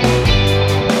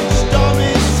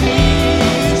 Stormy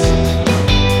seas.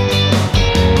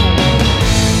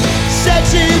 Said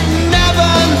she'd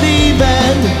never leave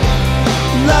and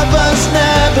lovers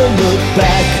never look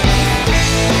back.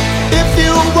 If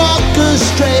you walk a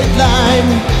straight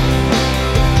line,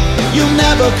 you'll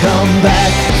never come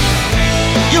back.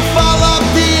 You fall off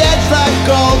the edge like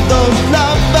all those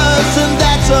lovers, and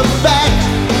that's a fact.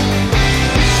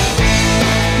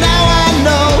 Now I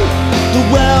know the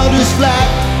world is flat,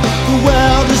 the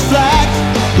world is flat,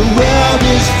 the world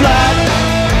is flat.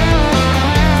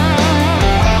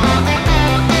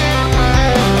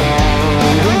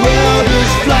 The world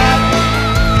is flat.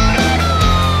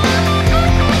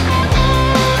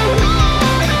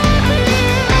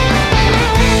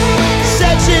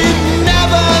 Said she'd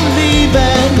never leave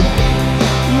and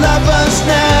lovers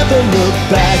never look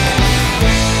back.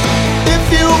 If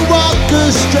you walk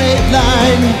a straight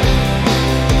line,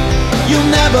 you'll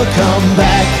never come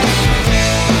back.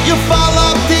 You fall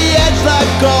off the edge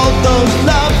like all those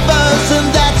lovers, and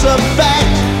that's a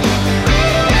fact.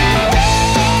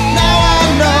 Now I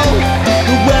know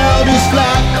the world is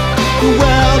flat, the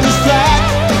world is flat,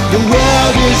 the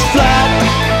world is flat.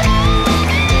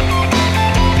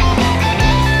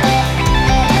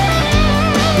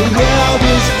 The world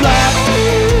is flat.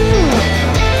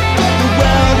 The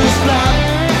world is flat.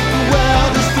 The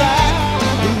world is flat.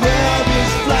 The world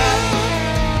is flat.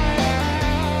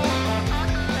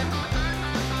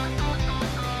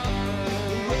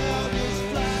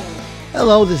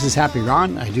 Hello, this is Happy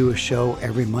Ron. I do a show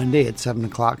every Monday at 7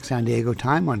 o'clock San Diego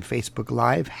time on Facebook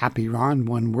Live. Happy Ron,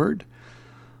 one word.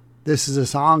 This is a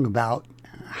song about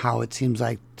how it seems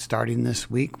like starting this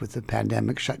week with the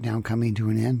pandemic shutdown coming to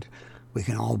an end, we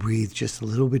can all breathe just a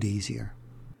little bit easier.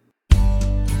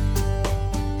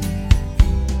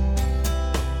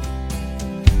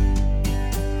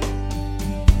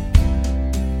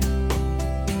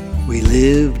 We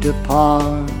lived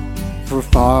apart for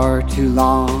far too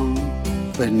long,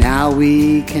 but now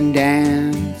we can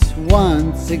dance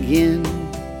once again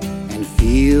and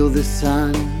feel the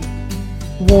sun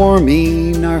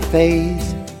warming our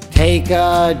face. Take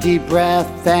a deep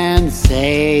breath and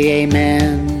say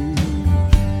amen.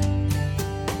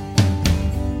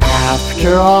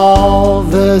 After all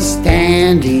the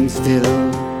standing still,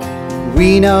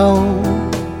 we know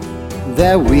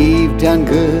that we've done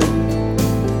good.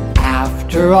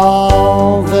 After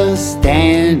all the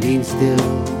standing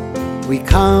still, we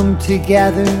come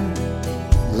together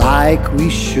like we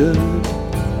should.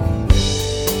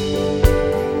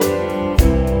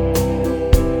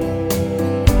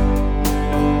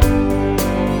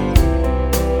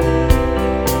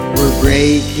 We're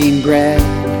breaking bread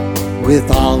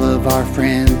with all of our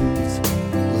friends,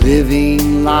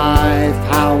 living life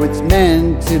how it's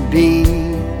meant to be,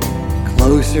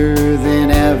 closer than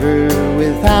ever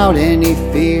without any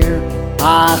fear.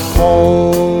 I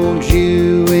hold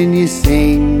you and you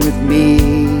sing with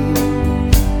me.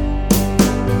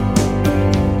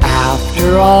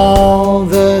 After all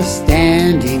the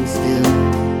standing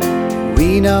still,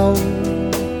 we know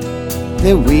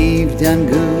that we've done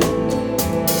good.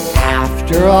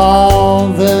 After all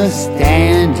the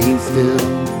standing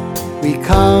still, we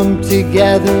come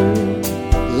together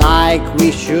like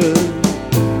we should.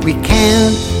 We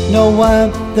can't know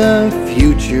what the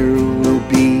future will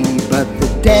be, but the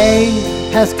day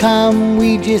has come,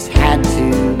 we just had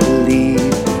to believe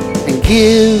and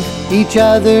give each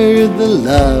other the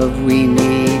love we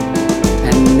need.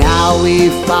 And now we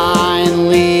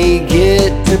finally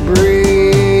get to breathe.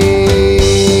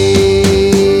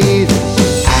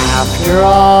 After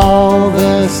all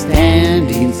the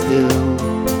standing still,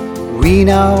 we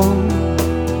know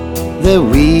that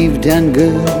we've done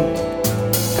good.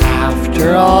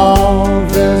 After all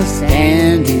the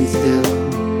standing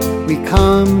still, we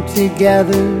come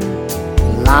together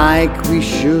like we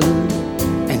should,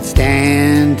 and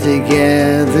stand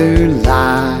together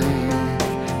like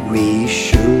we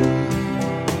should.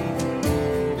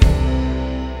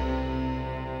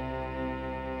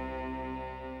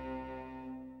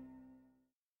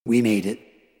 We made it,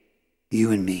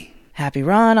 you and me. Happy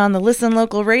Ron on the Listen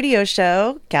Local radio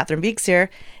show. Catherine Beeks here,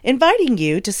 inviting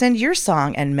you to send your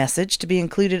song and message to be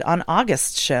included on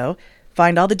August's show.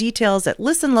 Find all the details at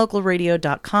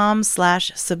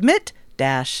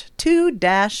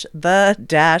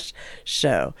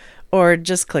listenlocalradio.com/submit-to-the-show, or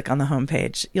just click on the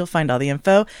homepage. You'll find all the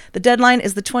info. The deadline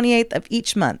is the 28th of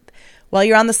each month. While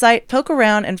you're on the site, poke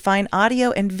around and find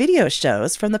audio and video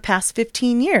shows from the past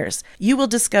 15 years. You will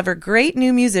discover great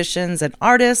new musicians and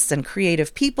artists and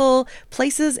creative people,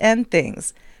 places, and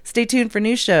things. Stay tuned for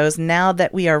new shows now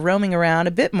that we are roaming around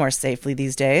a bit more safely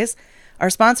these days. Our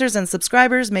sponsors and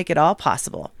subscribers make it all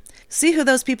possible. See who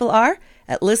those people are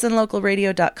at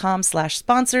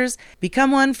listenlocalradio.com/sponsors.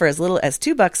 Become one for as little as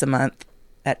 $2 a month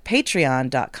at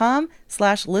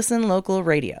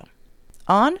patreon.com/listenlocalradio.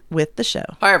 On with the show.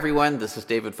 Hi everyone, this is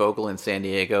David Vogel in San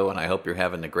Diego, and I hope you're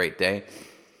having a great day.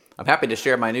 I'm happy to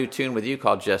share my new tune with you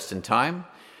called Just in Time.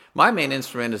 My main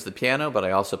instrument is the piano, but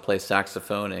I also play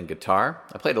saxophone and guitar.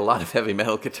 I played a lot of heavy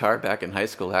metal guitar back in high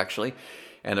school, actually,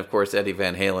 and of course Eddie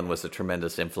Van Halen was a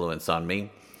tremendous influence on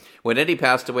me. When Eddie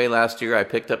passed away last year, I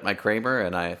picked up my Kramer,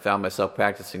 and I found myself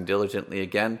practicing diligently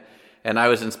again, and I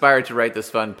was inspired to write this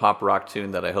fun pop rock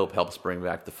tune that I hope helps bring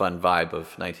back the fun vibe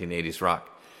of 1980s rock.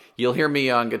 You'll hear me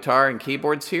on guitar and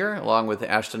keyboards here, along with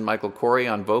Ashton Michael Corey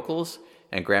on vocals,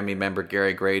 and Grammy member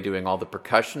Gary Gray doing all the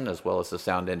percussion as well as the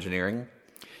sound engineering.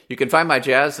 You can find my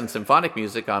jazz and symphonic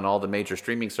music on all the major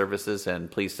streaming services, and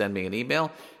please send me an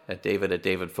email at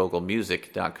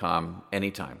david@davidfogelmusic.com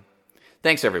anytime.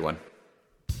 Thanks, everyone.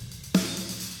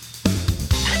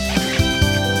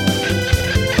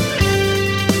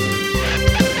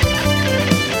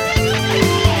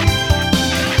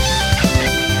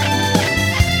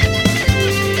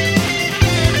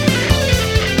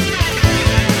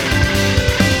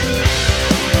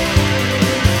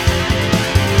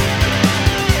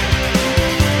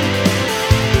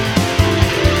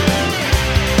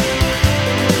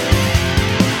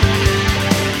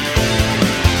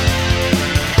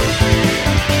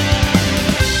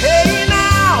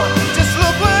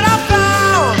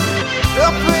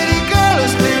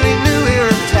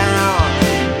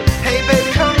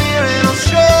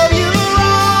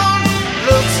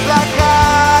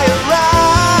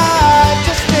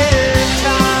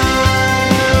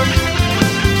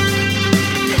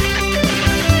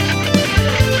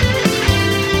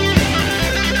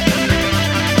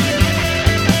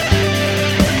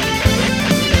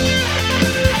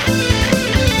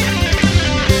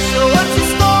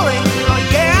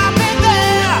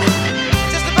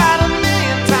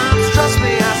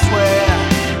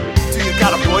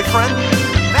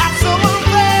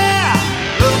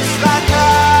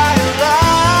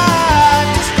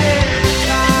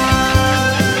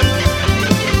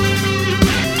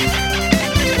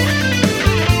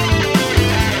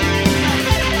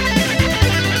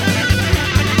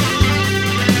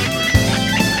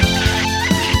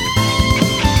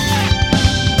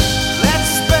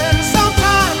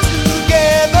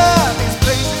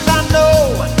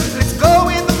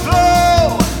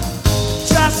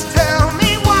 Just tell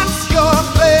me what's your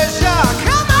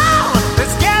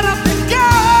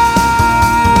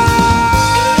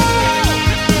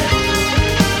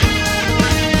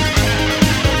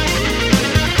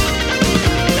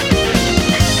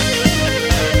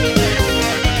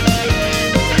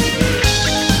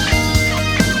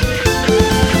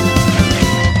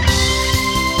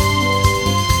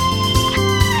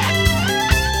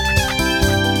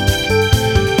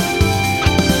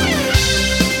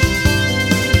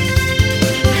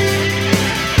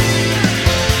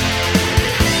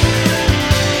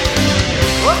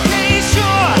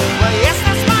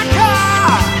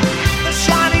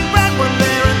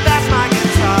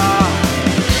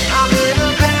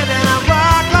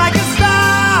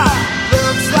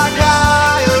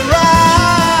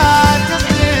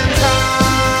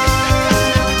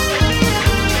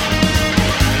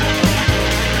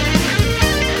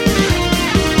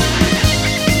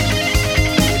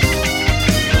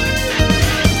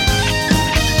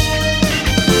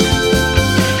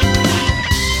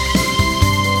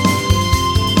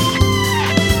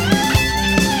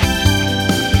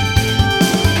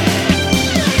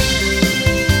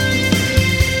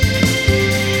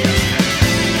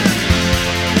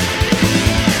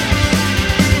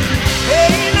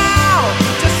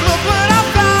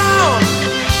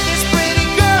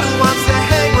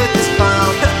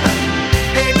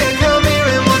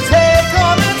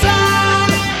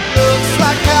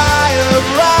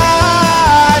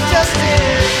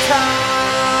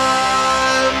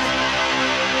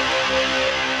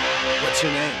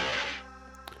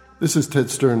This is Ted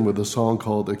Stern with a song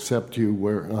called Accept You,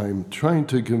 where I'm trying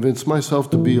to convince myself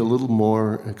to be a little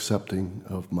more accepting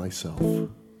of myself. By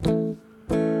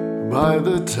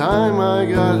the time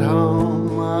I got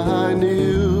home, I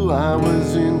knew I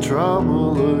was in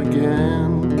trouble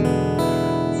again.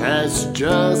 That's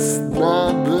just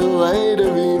not the way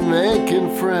to be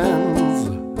making friends.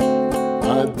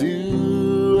 I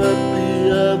do what the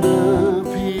other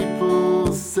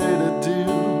people say to do,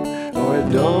 or I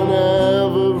don't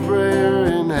have a prayer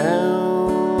in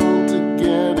hell to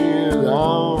get it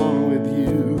on with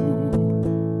you.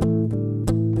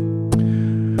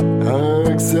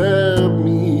 Accept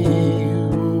me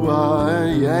who I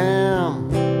am,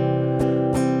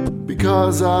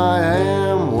 because I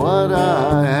am what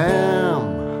I am.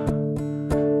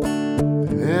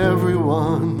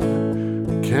 Everyone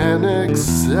can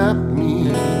accept me,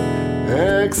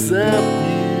 except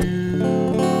you.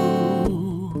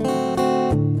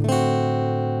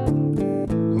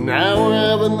 Now we're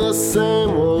having the same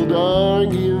old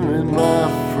argument,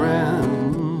 my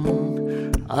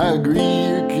friend. I agree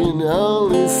you can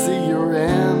only see your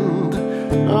end.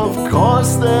 Of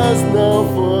course there's no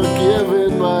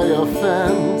forgiving my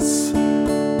offense.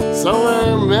 So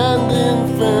we're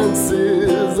mending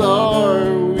fences,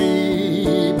 are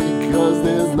we? Because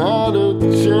there's not a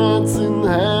chance in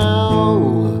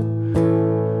hell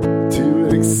to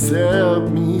accept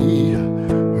me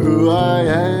who I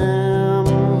am.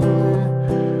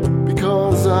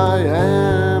 Because I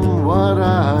am what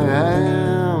I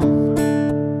am.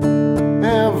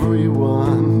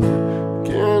 Everyone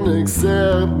can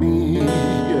accept me,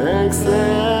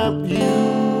 except you.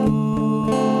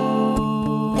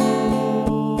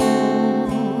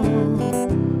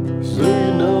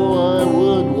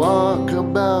 Walk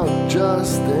about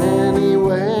just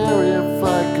anywhere if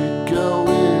I could go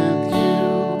with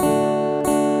you.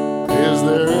 Is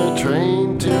there a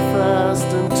train too fast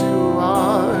and too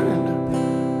hard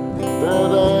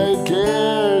that I'd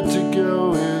care to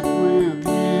go it with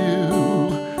you?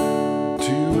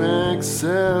 To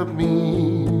accept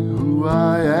me who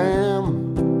I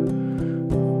am,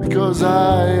 because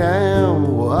I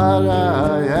am what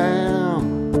I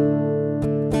am.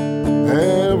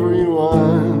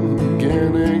 Everyone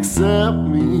can accept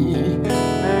me,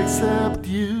 except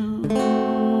you.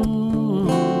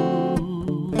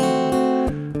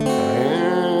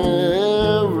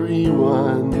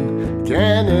 Everyone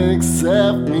can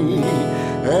accept me,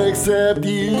 except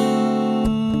you.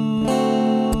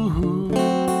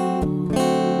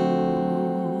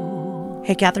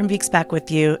 Hey, Catherine Beeks back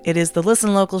with you. It is the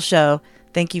Listen Local show.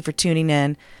 Thank you for tuning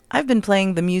in. I've been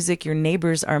playing the music your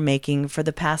neighbors are making for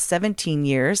the past 17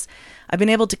 years. I've been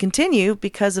able to continue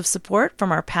because of support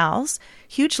from our pals.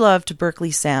 Huge love to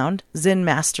Berkeley Sound, Zen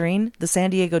Mastering, the San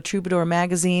Diego Troubadour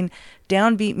Magazine,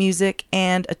 Downbeat Music,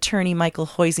 and attorney Michael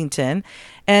Hoisington.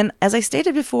 And as I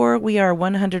stated before, we are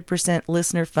 100%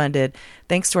 listener funded,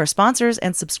 thanks to our sponsors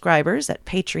and subscribers at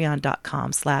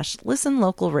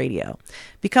patreon.com/listenlocalradio.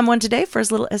 Become one today for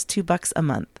as little as $2 a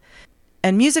month.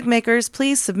 And music makers,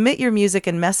 please submit your music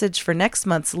and message for next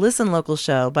month's Listen Local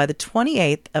show by the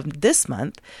 28th of this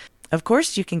month. Of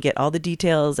course, you can get all the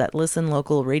details at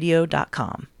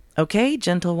listenlocalradio.com. Okay,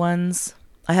 gentle ones,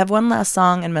 I have one last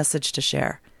song and message to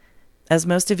share. As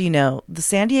most of you know, the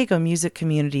San Diego music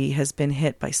community has been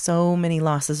hit by so many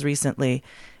losses recently.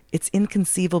 It's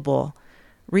inconceivable.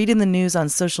 Read in the news on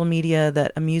social media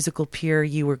that a musical peer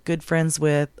you were good friends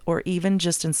with or even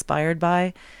just inspired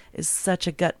by is such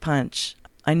a gut punch.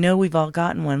 I know we've all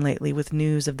gotten one lately with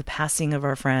news of the passing of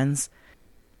our friends.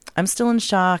 I'm still in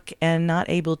shock and not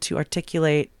able to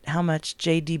articulate how much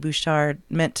J.D. Bouchard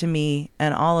meant to me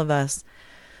and all of us.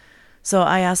 So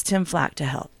I asked Tim Flack to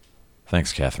help.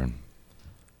 Thanks, Catherine.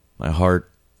 My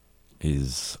heart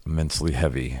is immensely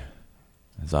heavy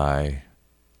as I,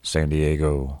 San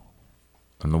Diego,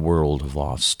 and the world have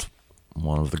lost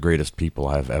one of the greatest people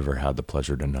I have ever had the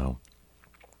pleasure to know.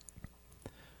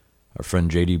 Our friend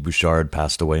J.D. Bouchard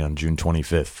passed away on June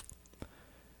 25th.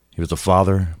 He was a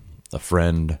father, a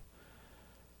friend,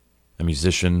 a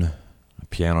musician, a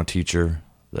piano teacher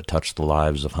that touched the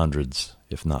lives of hundreds,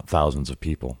 if not thousands of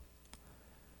people.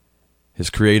 His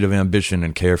creative ambition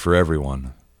and care for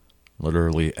everyone,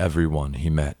 literally everyone he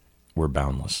met, were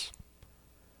boundless.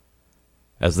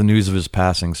 As the news of his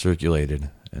passing circulated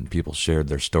and people shared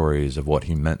their stories of what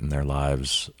he meant in their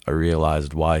lives, I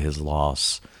realized why his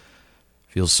loss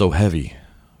feels so heavy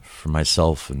for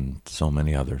myself and so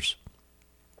many others.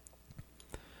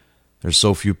 There's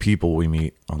so few people we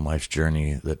meet on life's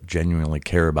journey that genuinely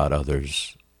care about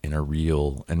others in a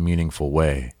real and meaningful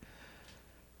way.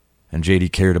 And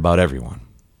JD cared about everyone,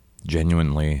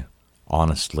 genuinely,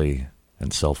 honestly,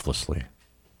 and selflessly.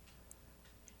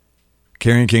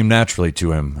 Caring came naturally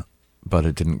to him, but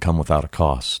it didn't come without a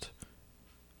cost.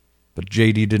 But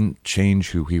J.D. didn't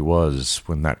change who he was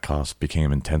when that cost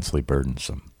became intensely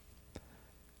burdensome.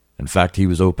 In fact, he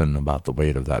was open about the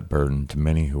weight of that burden to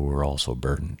many who were also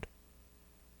burdened.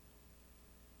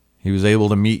 He was able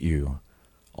to meet you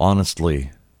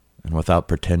honestly and without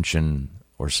pretension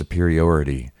or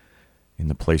superiority in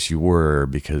the place you were,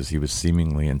 because he was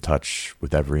seemingly in touch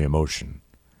with every emotion: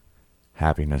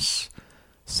 happiness,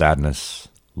 sadness,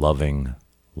 loving,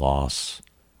 loss,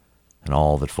 and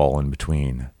all that fall in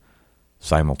between,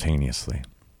 simultaneously.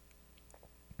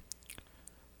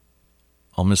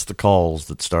 I'll miss the calls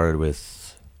that started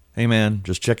with, "Hey man,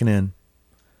 just checking in."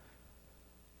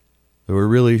 They were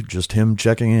really just him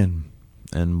checking in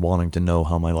and wanting to know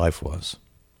how my life was.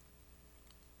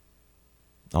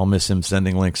 I'll miss him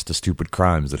sending links to stupid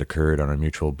crimes that occurred on our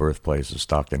mutual birthplace of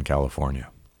Stockton, California.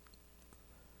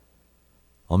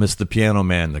 I'll miss the piano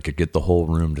man that could get the whole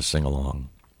room to sing along.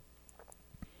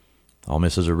 I'll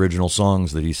miss his original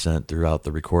songs that he sent throughout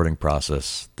the recording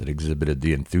process that exhibited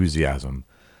the enthusiasm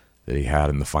that he had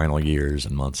in the final years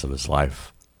and months of his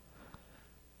life.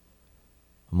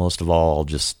 Most of all, I'll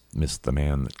just miss the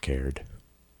man that cared.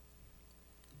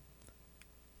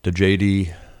 To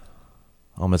J.D.,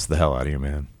 I'll miss the hell out of you,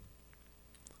 man.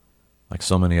 Like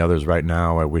so many others right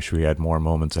now, I wish we had more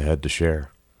moments ahead to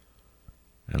share.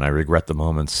 And I regret the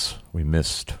moments we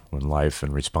missed when life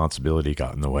and responsibility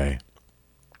got in the way.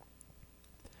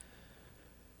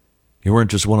 You weren't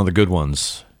just one of the good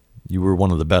ones. You were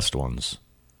one of the best ones.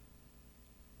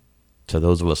 To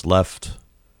those of us left,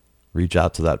 reach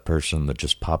out to that person that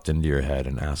just popped into your head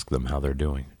and ask them how they're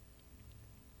doing.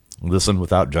 Listen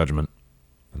without judgment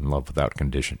and love without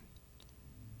condition.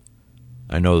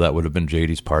 I know that would have been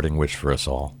J.D.'s parting wish for us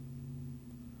all.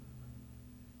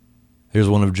 Here's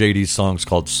one of J.D.'s songs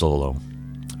called Solo.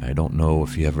 I don't know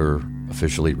if he ever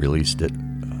officially released it,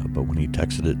 but when he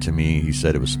texted it to me, he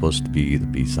said it was supposed to be the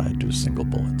B-side to his single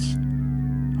Bullets.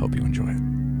 Hope you enjoy it.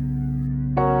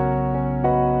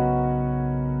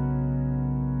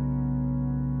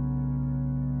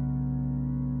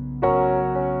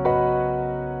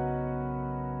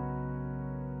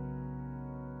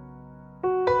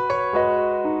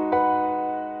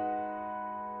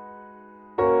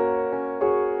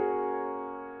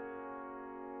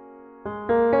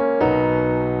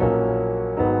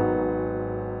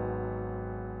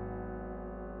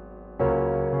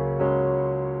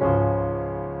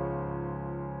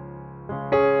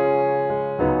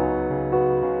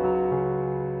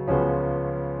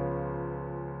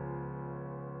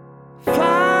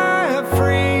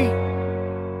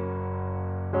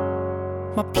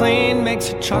 My plane makes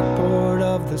a chalkboard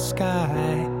of the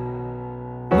sky,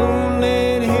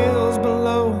 moonlit hills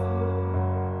below,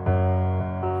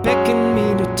 beckon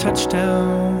me to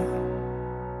touchdown.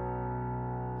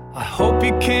 I hope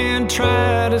you can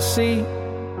try to see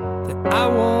that I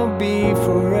won't be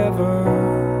forever,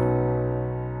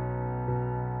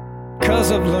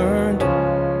 'cause I've learned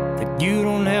that you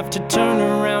don't have to turn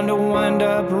around to wind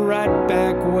up right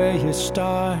back where you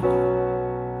start.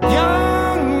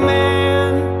 Young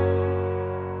man,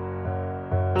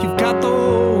 you've got the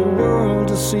whole world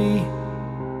to see,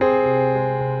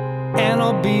 and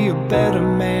I'll be a better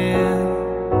man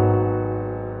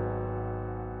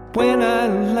when I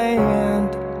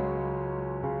land.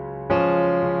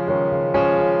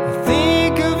 I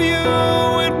think of you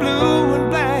in blue and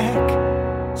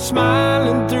black,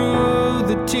 smiling through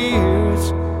the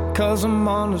tears, 'cause I'm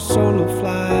on a solo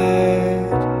flight.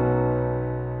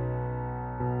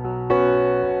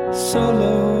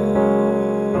 Solo.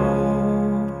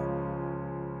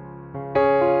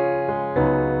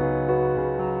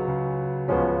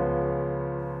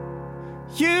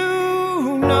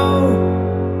 You know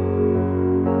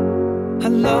I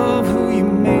love who you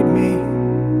made me.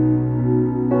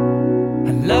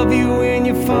 I love you when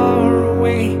you're far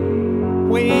away,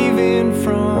 waving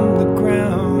from the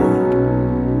ground.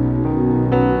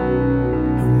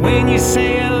 And when you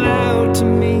say aloud to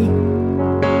me,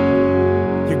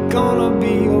 you're gonna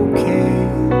be okay.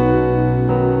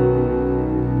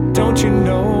 Don't you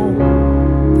know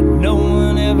that no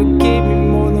one ever gave me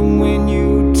more than when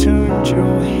you turned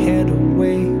your head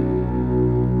away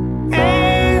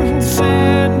and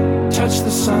said, touch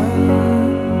the sun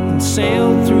and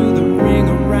sail through the ring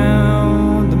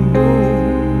around the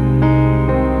moon.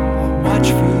 I'll watch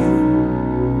for you.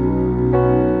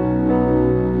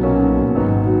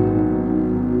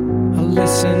 I'll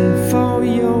listen for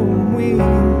your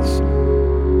wings,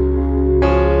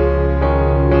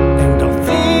 and I'll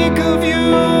think of you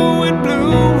in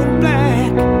blue and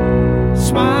black,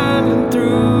 smiling through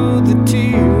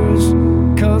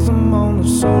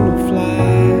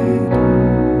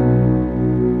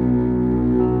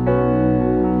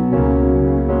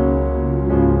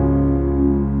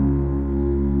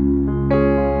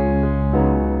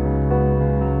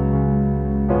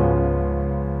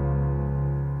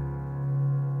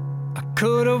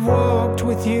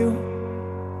with you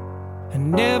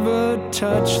and never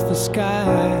touch the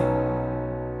sky.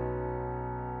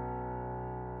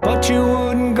 But you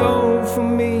wouldn't go for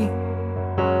me,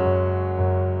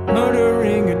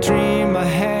 murdering a dream I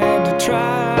had to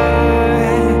try.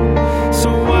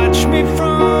 So watch me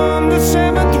from the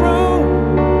 7th row,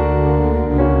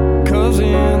 'cause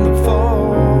in the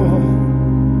fall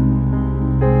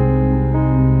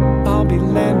I'll be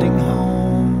landing home.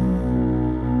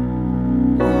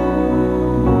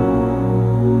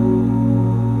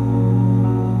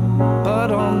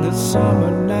 But on this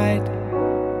summer night,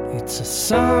 it's a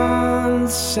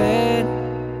sunset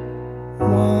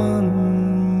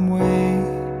one-way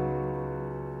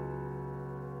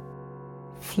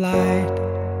flight.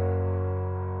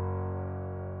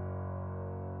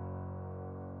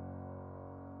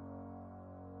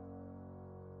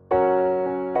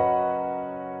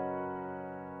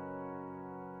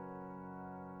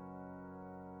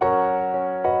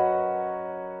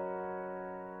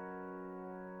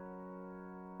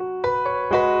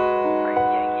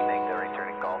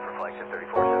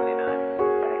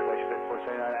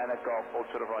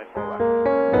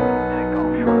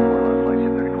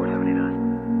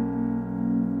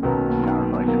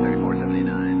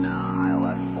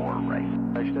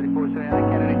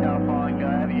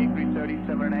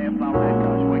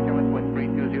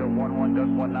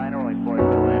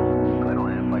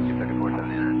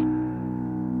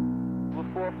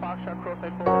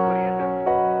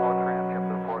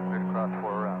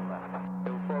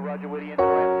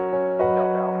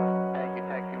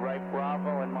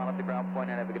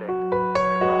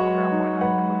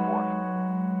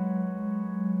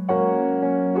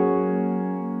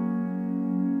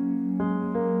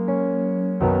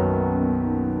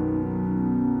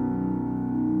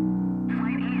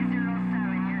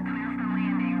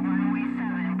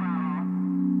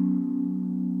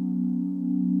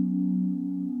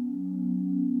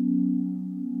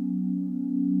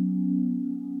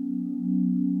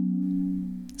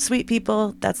 Sweet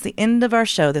people, that's the end of our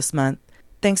show this month.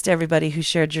 Thanks to everybody who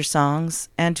shared your songs,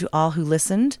 and to all who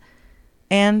listened,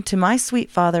 and to my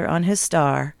sweet father on his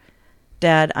star.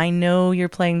 Dad, I know you're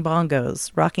playing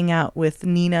bongos, rocking out with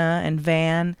Nina and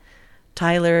Van,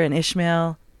 Tyler and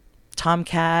Ishmael,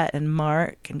 Tomcat and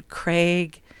Mark and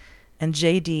Craig and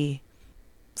JD.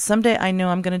 Someday I know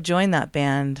I'm going to join that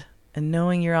band, and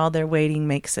knowing you're all there waiting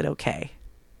makes it okay.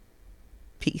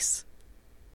 Peace.